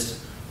long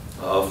list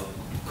of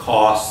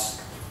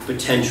costs,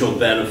 potential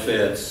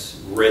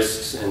benefits,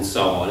 risks, and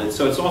so on. And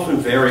so it's often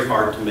very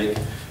hard to make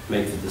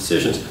the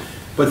decisions.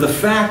 But the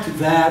fact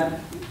that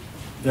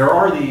there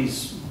are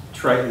these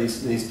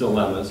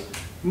dilemmas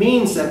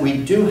means that we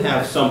do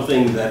have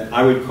something that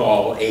I would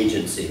call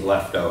agency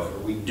left over.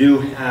 We do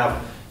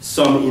have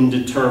some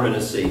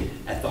indeterminacy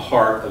at the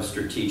heart of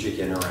strategic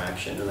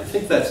interaction. And I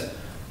think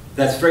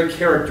that's very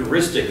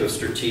characteristic of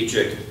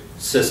strategic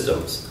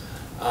systems.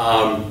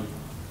 And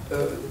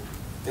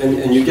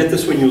you get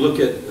this when you look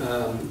at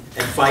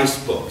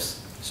advice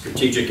books,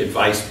 strategic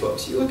advice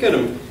books. You look at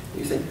them and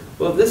you think,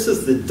 well, this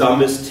is the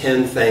dumbest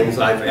 10 things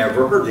I've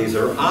ever heard. These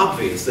are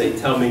obvious. They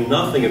tell me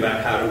nothing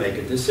about how to make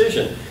a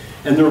decision.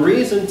 And the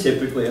reason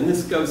typically, and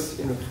this goes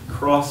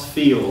across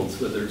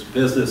fields, whether it's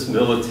business,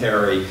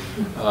 military,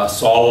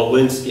 Saul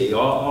Alinsky,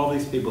 all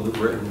these people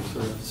who've written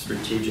sort of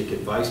strategic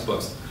advice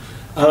books.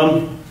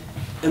 And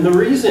the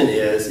reason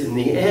is, in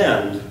the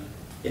end,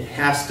 it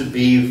has to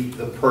be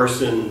the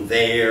person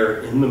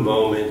there in the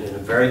moment in a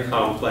very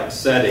complex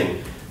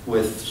setting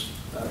with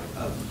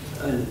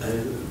a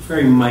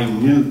very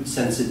minute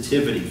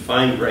sensitivity,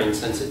 fine-grained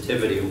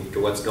sensitivity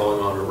to what's going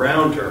on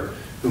around her,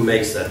 who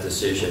makes that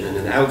decision. And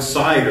an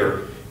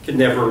outsider can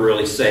never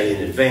really say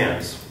in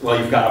advance, well,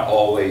 you've got to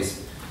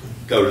always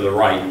go to the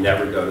right and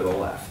never go to the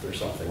left, or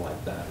something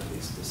like that in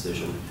these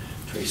decision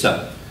trees.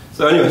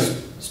 So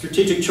anyways,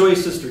 strategic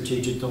choices,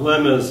 strategic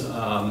dilemmas.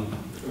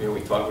 We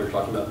were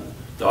talking about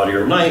naughty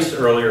or nice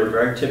earlier, a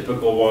very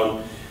typical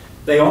one.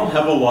 They all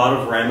have a lot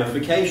of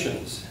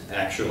ramifications,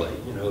 actually.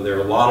 There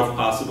are a lot of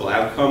possible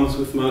outcomes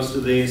with most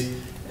of these,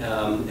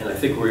 and I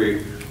think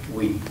we're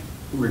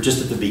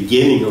just at the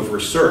beginning of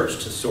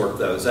research to sort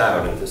those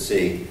out and to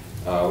see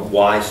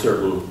why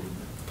certain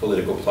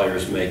political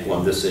players make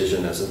one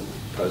decision as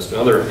opposed to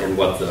another, and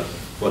what the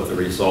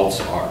results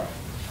are.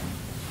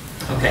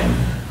 Okay,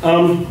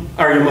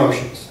 our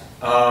emotions.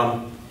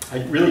 I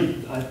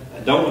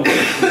don't want to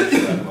say too much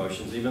about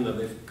emotions, even though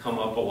they've come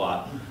up a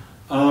lot.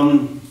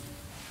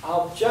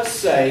 I'll just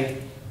say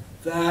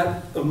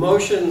that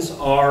emotions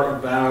are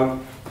about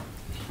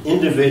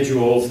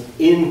individuals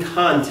in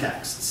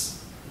contexts.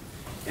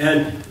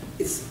 And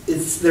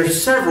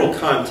there's several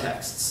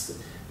contexts.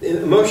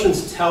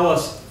 Emotions tell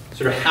us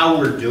sort of how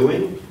we're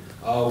doing,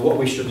 what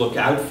we should look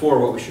out for,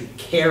 what we should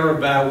care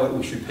about, what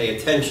we should pay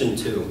attention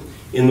to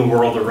in the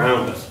world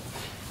around us.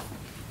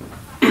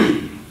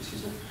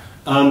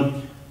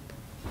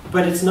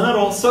 But it's not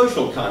all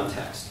social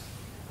context,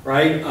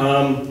 right?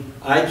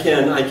 I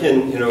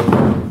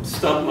can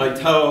stump my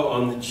toe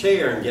on the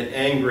chair and get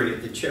angry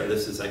at the chair.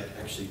 This is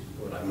actually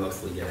what I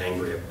mostly get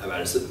angry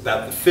about. It's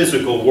about the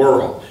physical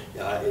world.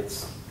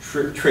 It's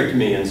tricked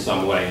me in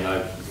some way, and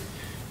I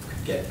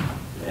get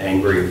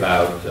angry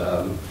about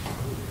the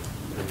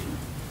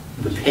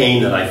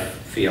pain that I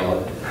feel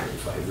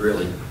if I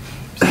really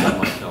set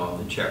my toe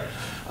on the chair.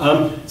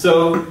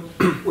 So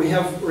we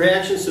have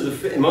reactions to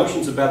the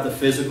emotions about the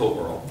physical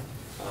world.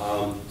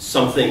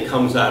 Something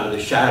comes out of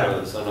the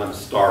shadows and I'm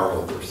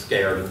startled or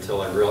scared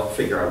until I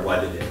figure out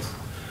what it is.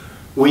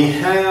 We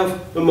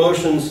have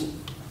emotions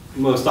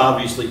most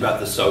obviously about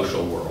the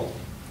social world.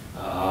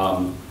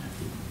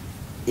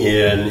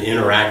 In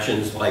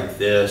interactions like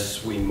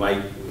this,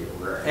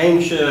 we're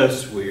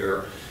anxious,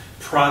 we're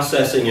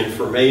processing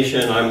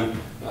information.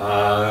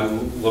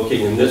 I'm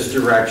looking in this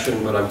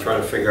direction, but I'm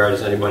trying to figure out,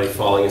 is anybody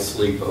falling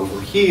asleep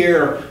over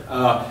here?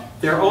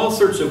 There are all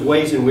sorts of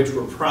ways in which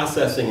we're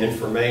processing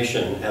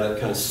information at a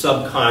kind of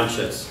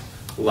subconscious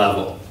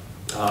level.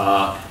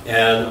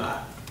 And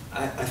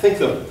I think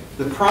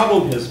the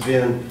problem has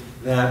been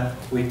that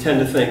we tend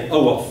to think,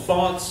 oh, well,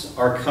 thoughts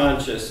are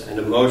conscious and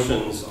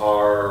emotions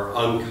are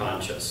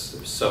unconscious,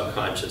 or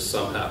subconscious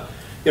somehow.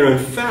 You know, in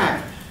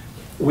fact,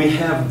 we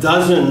have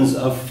dozens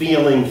of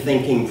feeling,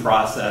 thinking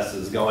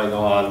processes going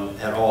on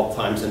at all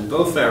times, and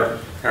both our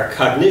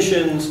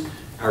cognitions,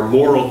 our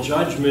moral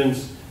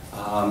judgments,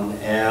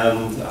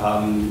 and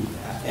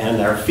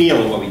our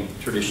feeling, what we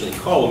traditionally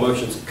call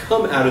emotions,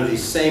 come out of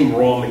these same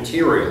raw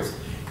materials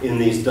in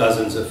these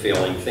dozens of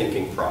feeling,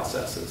 thinking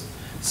processes.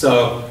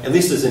 So, at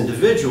least as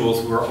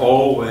individuals, we're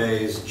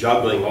always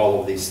juggling all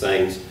of these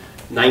things,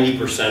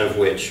 90% of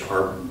which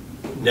are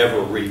never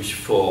reach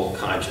full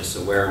conscious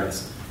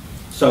awareness.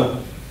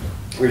 So,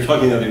 we were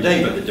talking the other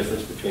day about the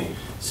difference between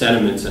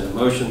sentiments and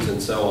emotions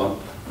and so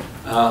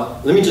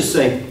on. Let me just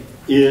say,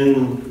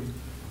 in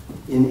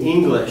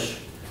English,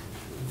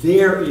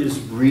 there is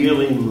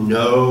really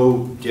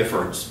no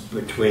difference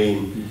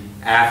between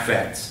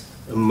affects,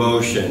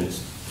 emotions,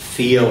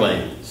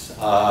 feelings,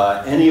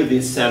 any of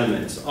these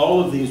sentiments.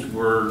 All of these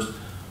words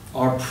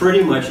are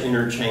pretty much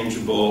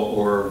interchangeable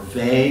or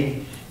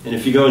vague. And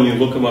if you go and you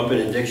look them up in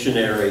a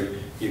dictionary,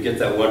 you get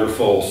that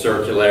wonderful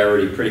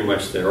circularity. Pretty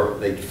much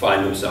they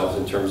define themselves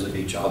in terms of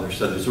each other.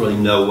 So there's really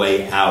no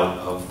way out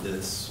of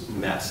this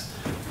mess.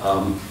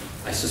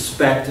 I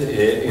suspect,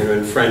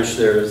 in French,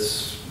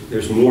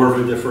 there's more of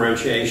a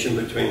differentiation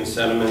between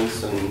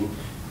sentiments and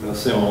and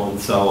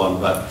so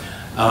on, but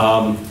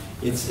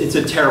it's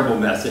a terrible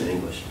mess in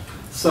English.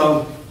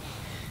 So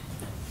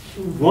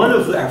one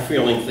of our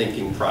feeling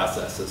thinking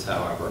processes,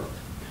 however,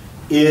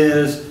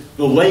 is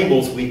the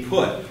labels we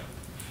put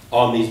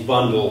on these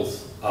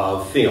bundles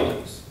of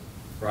feelings,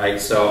 right?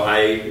 So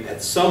I,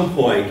 at some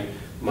point,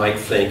 might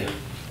think,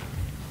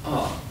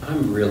 oh,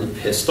 I'm really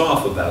pissed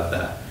off about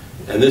that.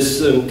 And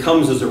this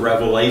comes as a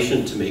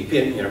revelation to me.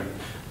 You know,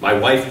 my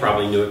wife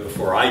probably knew it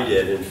before I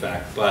did, in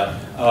fact, but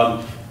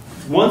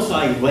once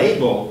I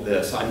label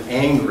this, I'm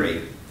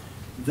angry,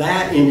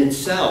 that in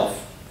itself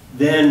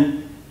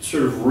then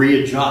sort of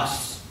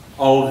readjusts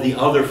all of the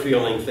other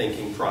feeling,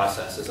 thinking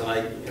processes. And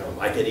I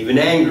might get even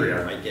angrier,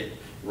 I might get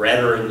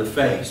redder in the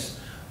face.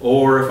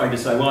 Or if I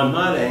decide, well, I'm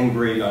not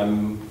angry,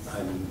 I'm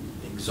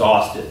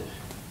exhausted,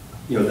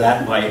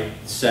 that might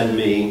send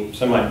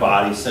my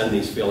body send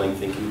these feeling,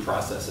 thinking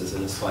processes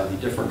in a slightly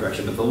different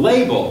direction. But the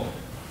label,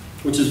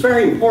 which is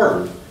very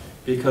important,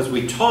 because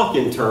we talk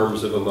in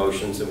terms of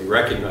emotions and we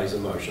recognize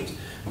emotions,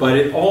 but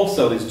it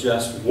also is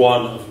just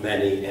one of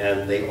many,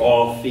 and they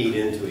all feed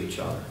into each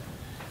other.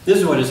 This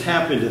is what has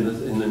happened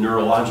in the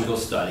neurological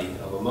study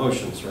of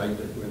emotions, right?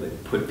 Where they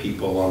put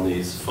people on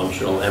these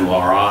functional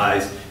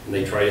MRIs, and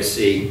they try to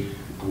see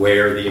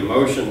where the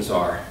emotions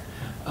are.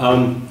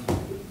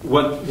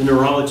 What the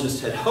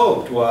neurologist had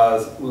hoped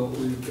was,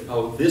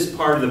 well, this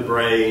part of the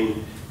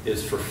brain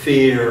is for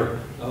fear.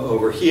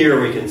 Over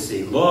here we can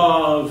see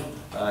love.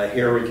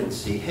 Here we can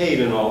see hate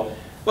and all.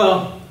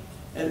 Well,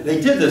 and they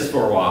did this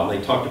for a while.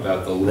 They talked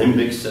about the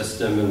limbic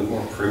system and the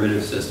more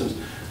primitive systems.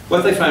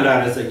 What they found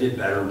out as they did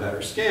better and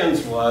better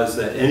scans was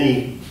that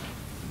any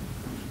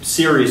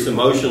serious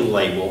emotion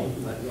label,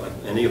 like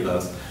any of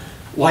those,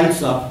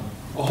 lights up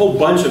a whole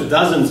bunch of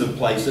dozens of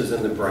places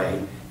in the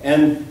brain,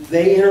 and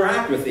they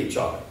interact with each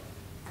other,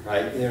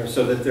 right?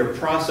 So that there are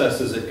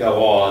processes that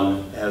go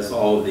on as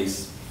all of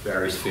these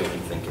various feeling,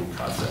 thinking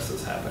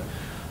processes happen.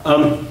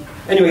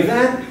 Anyway,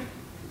 that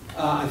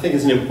I think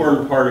is an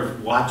important part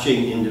of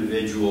watching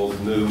individuals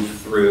move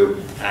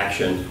through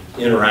action,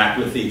 interact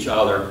with each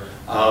other.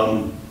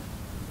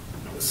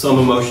 Some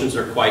emotions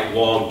are quite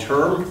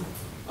long-term.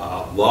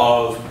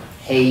 Love,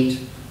 hate,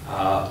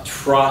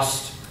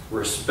 trust,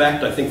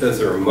 respect. I think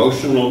those are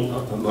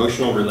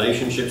emotional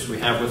relationships we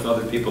have with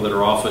other people that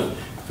are often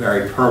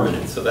very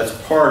permanent. So that's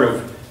part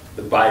of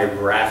the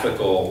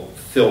biographical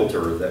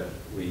filter that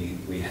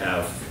we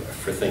have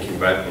for thinking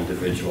about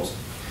individuals.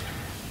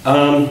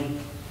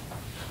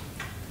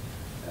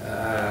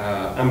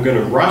 I'm going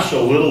to rush a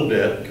little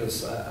bit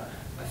because I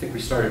think we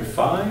started at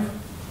 5.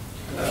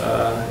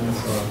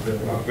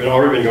 We've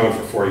already been going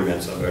for 40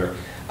 minutes, I better.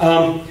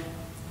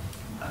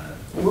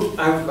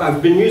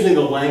 I've been using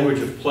the language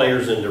of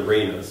players and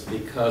arenas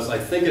because I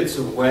think it's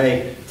a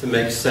way to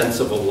make sense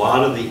of a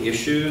lot of the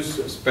issues,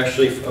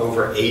 especially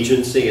over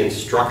agency and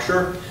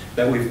structure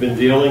that we've been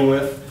dealing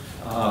with.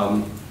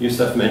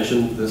 Yusuf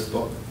mentioned this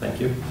book.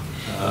 Thank you.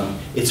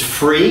 It's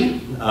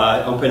free,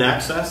 open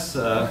access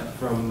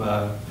from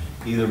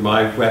either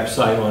my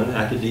website on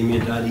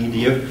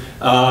academia.edu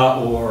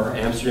or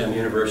Amsterdam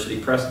University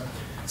Press.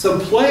 So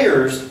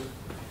players,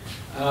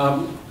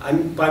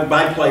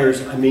 by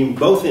players I mean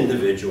both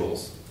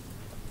individuals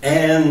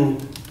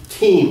and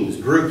teams,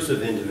 groups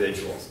of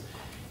individuals.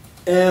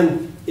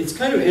 And it's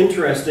kind of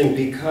interesting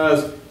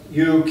because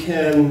you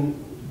can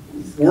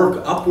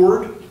work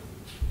upward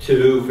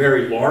to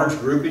very large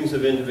groupings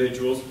of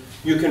individuals.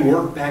 You can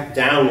work back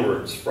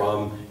downwards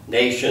from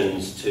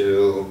nations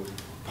to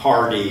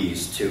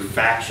parties to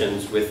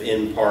factions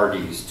within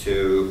parties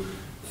to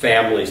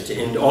families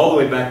to all the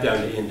way back down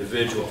to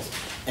individuals.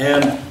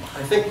 And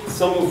I think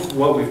some of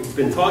what we've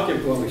been talking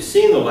about, what we've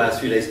seen the last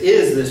few days,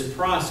 is this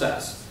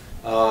process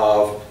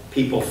of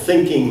people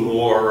thinking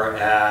more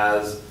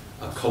as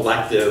a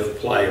collective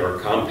player, a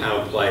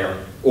compound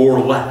player, or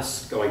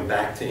less, going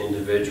back to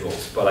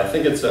individuals. But I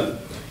think it's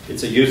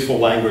a useful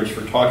language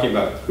for talking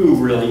about who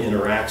really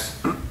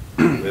interacts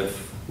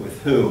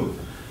with whom.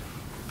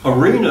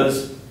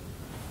 Arenas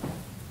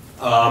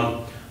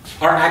are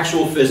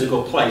actual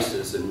physical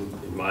places,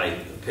 in my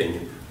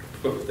opinion.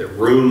 They're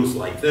rooms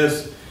like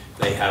this.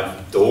 They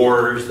have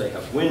doors, they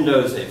have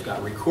windows, they've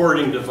got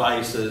recording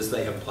devices,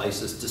 they have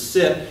places to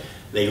sit.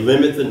 They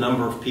limit the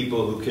number of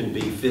people who can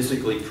be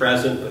physically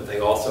present, but they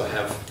also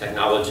have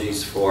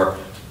technologies for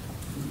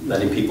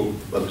letting people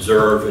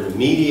observe in a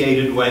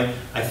mediated way.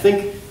 I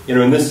think,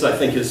 and this I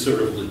think is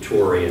sort of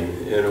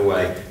Latourian in a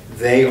way.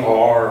 They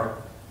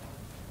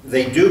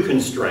do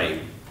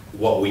constrain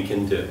what we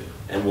can do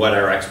and what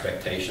our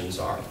expectations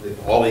are.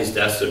 All these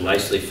desks are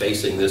nicely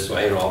facing this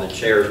way, and all the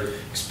chairs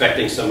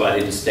expecting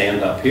somebody to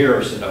stand up here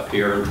or sit up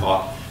here and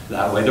talk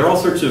that way. There are all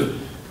sorts of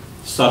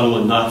subtle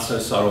and not so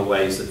subtle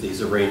ways that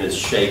these arenas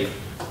shape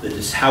that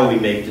is how we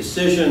make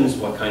decisions,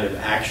 what kind of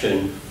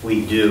action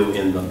we do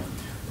in them.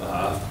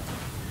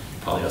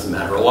 Probably doesn't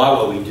matter a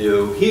lot what we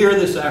do here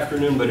this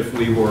afternoon, but if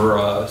we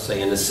were,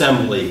 say, an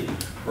assembly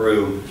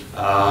room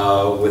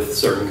with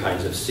certain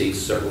kinds of seats,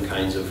 certain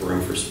kinds of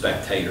room for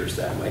spectators,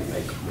 that might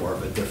make more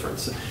of a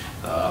difference.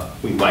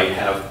 We might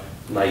have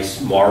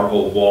nice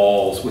marble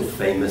walls with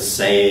famous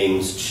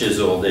sayings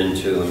chiseled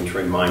into them to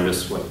remind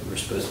us what we're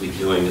supposed to be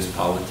doing as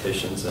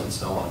politicians and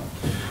so on.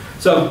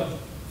 So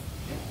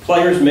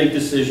players make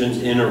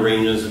decisions in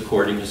arenas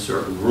according to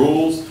certain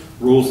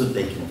rules that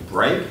they can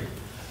break.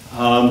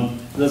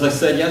 And as I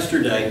said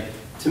yesterday,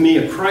 to me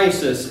a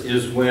crisis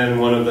is when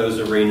one of those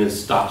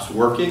arenas stops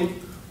working,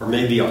 or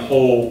maybe a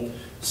whole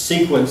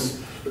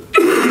sequence,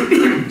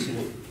 a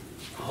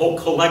whole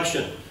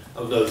collection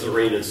of those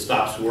arenas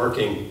stops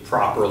working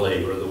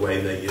properly or the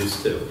way they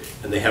used to.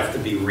 And they have to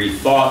be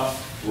rethought,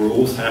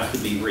 rules have to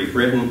be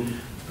rewritten,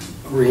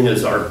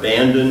 arenas are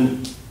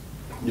abandoned,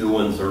 new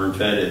ones are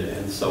invented,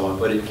 and so on.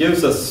 But it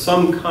gives us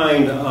some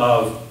kind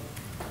of,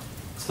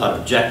 it's not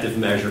an objective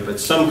measure, but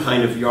some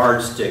kind of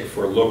yardstick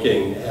for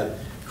looking at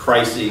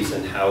crises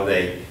and how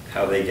they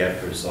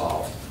get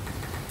resolved.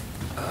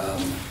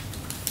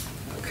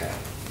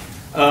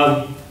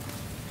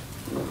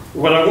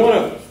 What I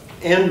want to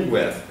end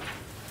with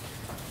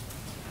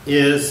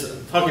is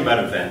talking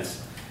about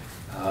events,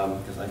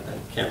 because I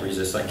can't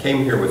resist. I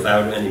came here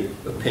without any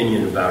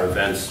opinion about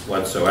events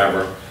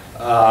whatsoever.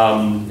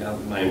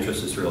 My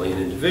interest is really in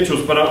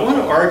individuals, but I want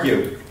to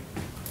argue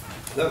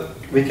that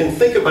we can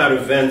think about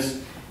events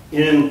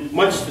in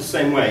much the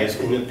same way, as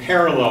in a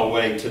parallel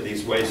way to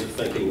these ways of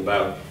thinking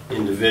about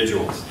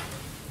individuals.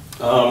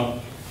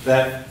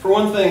 That, for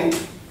one thing,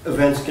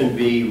 events can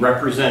be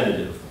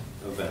representative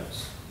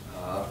events.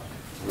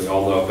 We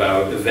all know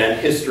about event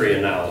history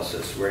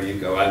analysis, where you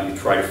go out and you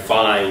try to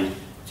find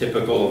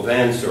typical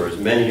events, or as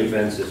many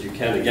events as you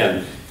can.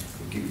 Again,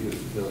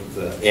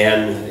 the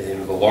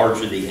N, the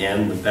larger the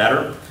N, the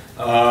better.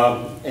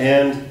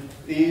 And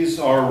these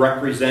are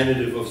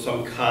representative of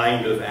some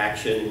kind of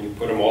action, and you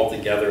put them all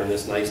together in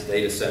this nice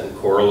data set and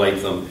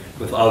correlate them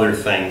with other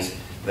things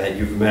that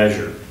you've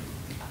measured.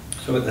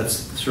 So that's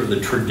sort of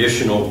the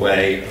traditional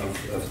way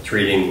of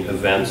treating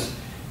events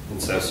in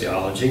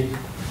sociology.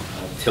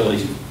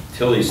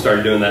 Tilly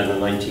started doing that in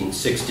the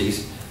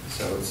 1960s,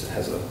 so it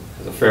has a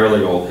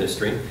fairly old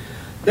history.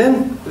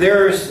 Then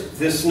there's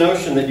this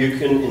notion that you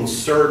can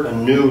insert a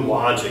new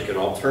logic, an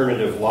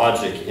alternative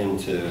logic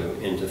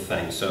into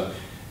things. So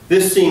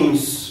this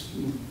seems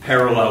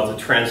parallel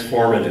to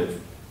transformative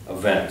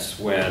events,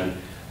 when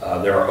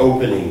there are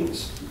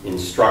openings in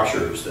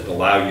structures that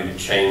allow you to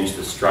change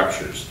the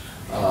structures,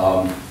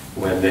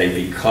 when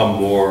they become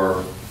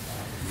more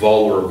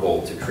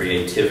vulnerable to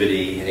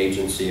creativity,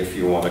 agency, if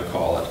you want to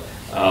call it.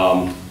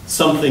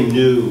 Something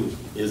new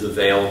is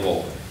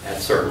available at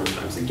certain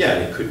times.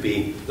 Again, it could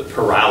be the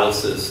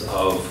paralysis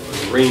of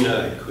an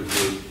arena, it could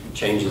be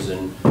changes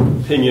in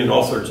opinion,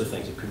 all sorts of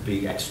things. It could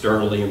be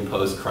externally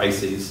imposed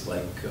crises,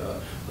 like a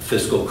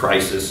fiscal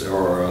crisis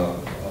or a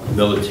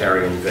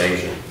military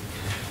invasion.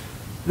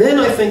 Then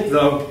I think,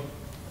 though,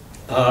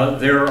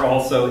 there are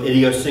also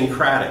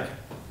idiosyncratic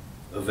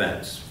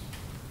events,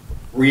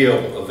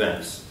 real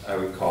events, I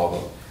would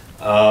call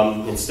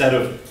them. Instead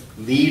of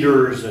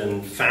leaders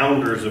and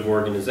founders of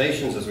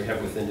organizations as we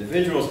have with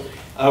individuals,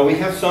 we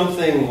have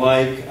something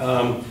like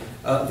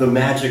the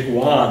magic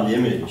wand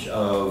image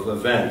of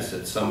events,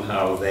 that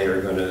somehow they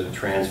are going to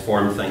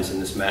transform things in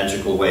this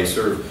magical way,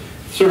 sort of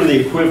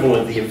the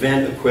equivalent, the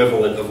event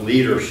equivalent of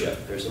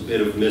leadership. There's a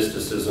bit of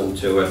mysticism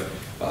to it.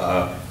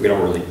 We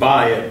don't really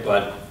buy it,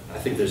 but I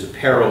think there's a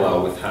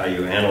parallel with how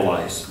you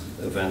analyze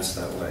events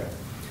that way.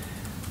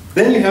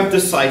 Then you have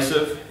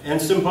decisive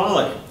and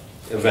symbolic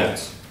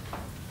events.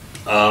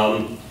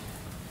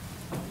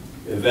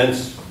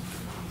 Events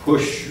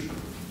push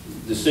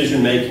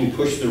decision-making,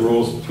 push the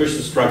rules, push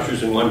the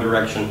structures in one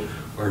direction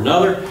or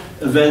another.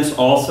 Events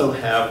also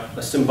have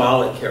a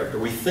symbolic character.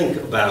 We think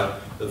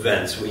about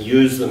events. We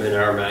use them in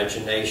our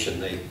imagination.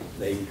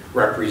 They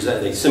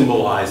represent, they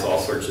symbolize all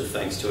sorts of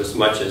things to us,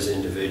 much as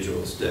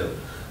individuals do.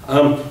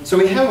 So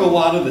we have a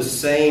lot of the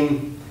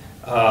same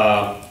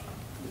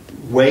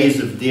ways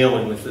of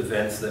dealing with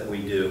events that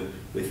we do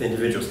with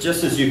individuals.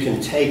 Just as you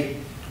can take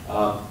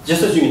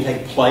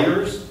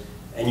players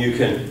and you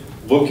can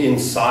look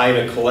inside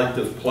a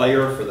collective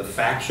player for the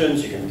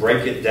factions, you can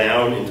break it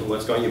down into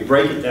what's going on. You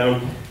break it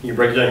down, you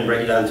break it down, you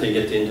break it down until you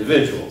get to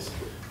individuals.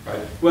 Right?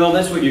 Well,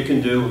 that's what you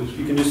can do.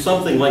 You can do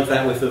something like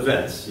that with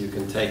events. You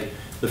can take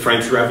the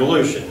French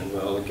Revolution, and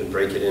well, we can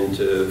break it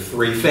into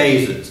 3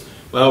 phases.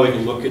 Well, we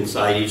can look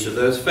inside each of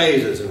those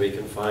phases, and we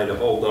can find a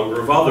whole number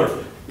of other,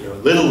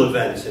 little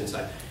events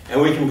inside.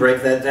 And we can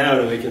break that down,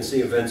 and we can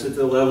see events at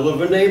the level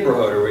of a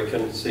neighborhood, or we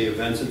can see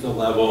events at the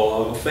level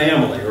of a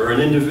family, or an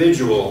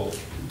individual,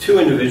 2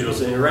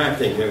 individuals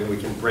interacting. And we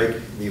can break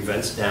the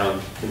events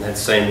down in that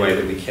same way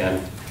that we can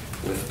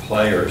with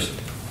players.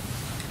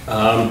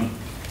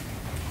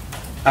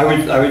 I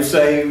would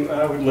say,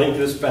 I would link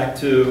this back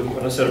to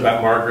what I said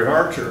about Margaret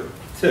Archer,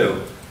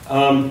 too.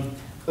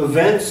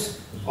 Events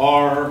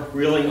are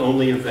really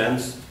only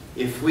events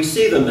if we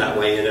see them that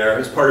way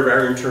as part of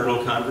our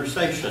internal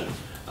conversation.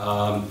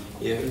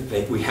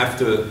 We have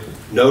to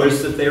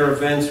notice that they're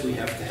events. We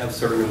have to have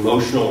certain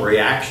emotional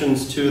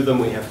reactions to them.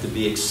 We have to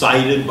be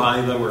excited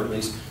by them, or at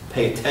least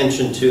pay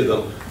attention to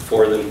them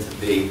for them to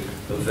be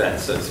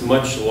events. So it's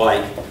much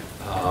like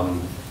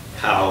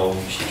how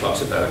she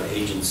talks about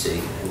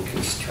agency and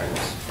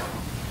constraints.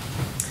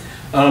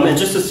 And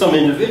just as some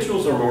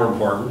individuals are more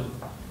important,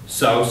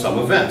 so some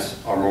events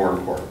are more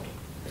important,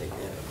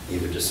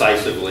 either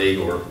decisively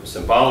or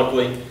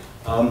symbolically.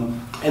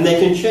 And they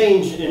can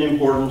change in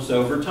importance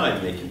over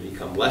time. They can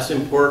become less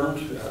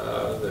important.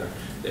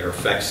 Their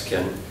effects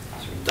can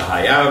sort of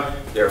die out.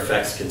 Their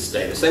effects can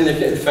stay the same.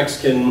 Their effects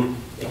can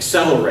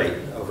accelerate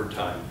over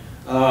time.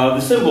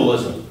 The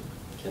symbolism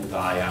can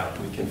die out.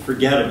 We can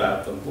forget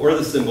about them. Or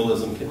the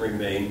symbolism can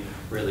remain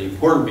really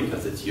important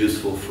because it's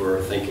useful for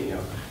thinking.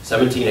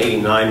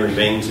 1789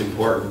 remains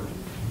important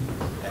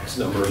X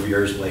number of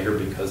years later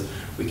because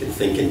we can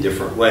think in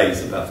different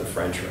ways about the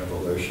French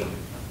Revolution.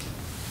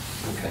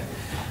 Okay.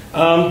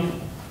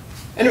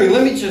 Anyway,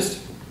 let me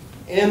just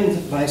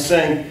end by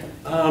saying,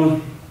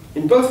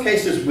 in both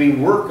cases, we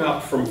work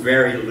up from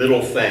very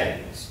little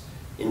things.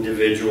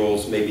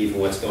 Individuals, maybe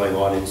even what's going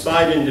on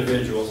inside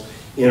individuals,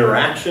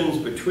 interactions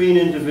between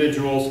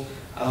individuals,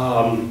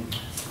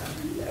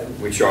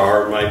 which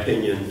are, in my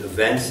opinion,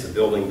 events, the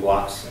building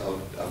blocks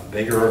of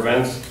bigger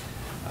events.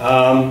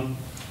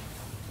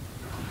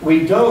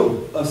 We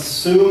don't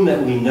assume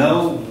that we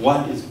know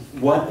what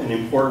an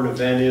important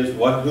event is,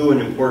 who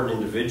an important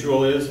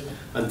individual is,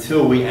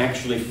 until we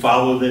actually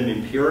follow them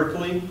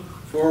empirically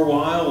for a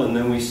while, and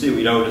then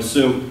we don't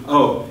assume,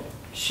 oh,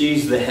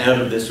 she's the head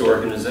of this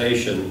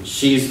organization,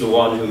 she's the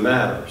one who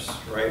matters,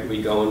 right?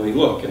 We go and we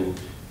look, and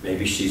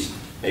maybe she's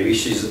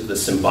the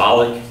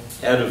symbolic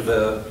head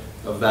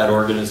of that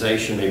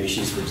organization, maybe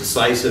she's the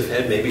decisive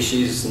head, maybe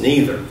she's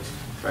neither,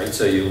 right?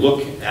 So you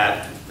look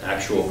at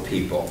actual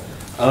people.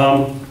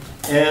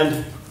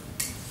 And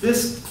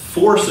this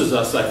forces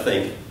us, I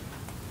think,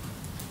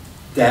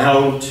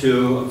 down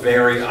to a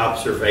very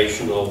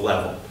observational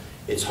level.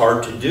 It's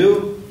hard to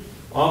do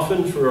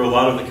often for a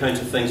lot of the kinds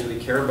of things we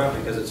care about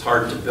because it's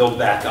hard to build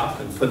back up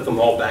and put them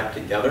all back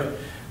together.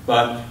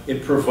 But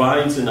it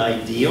provides an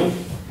ideal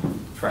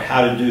for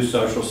how to do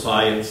social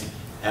science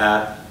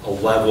at a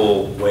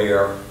level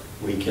where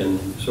we can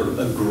sort of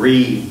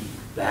agree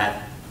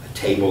that a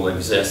table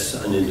exists,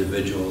 an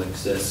individual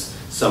exists,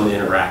 some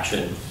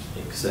interaction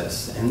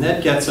exists. And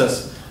that gets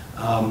us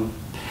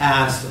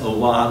past a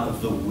lot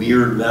of the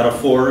weird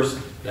metaphors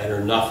that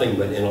are nothing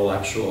but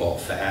intellectual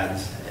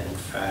fads and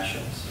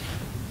fashions.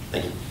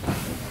 Thank you.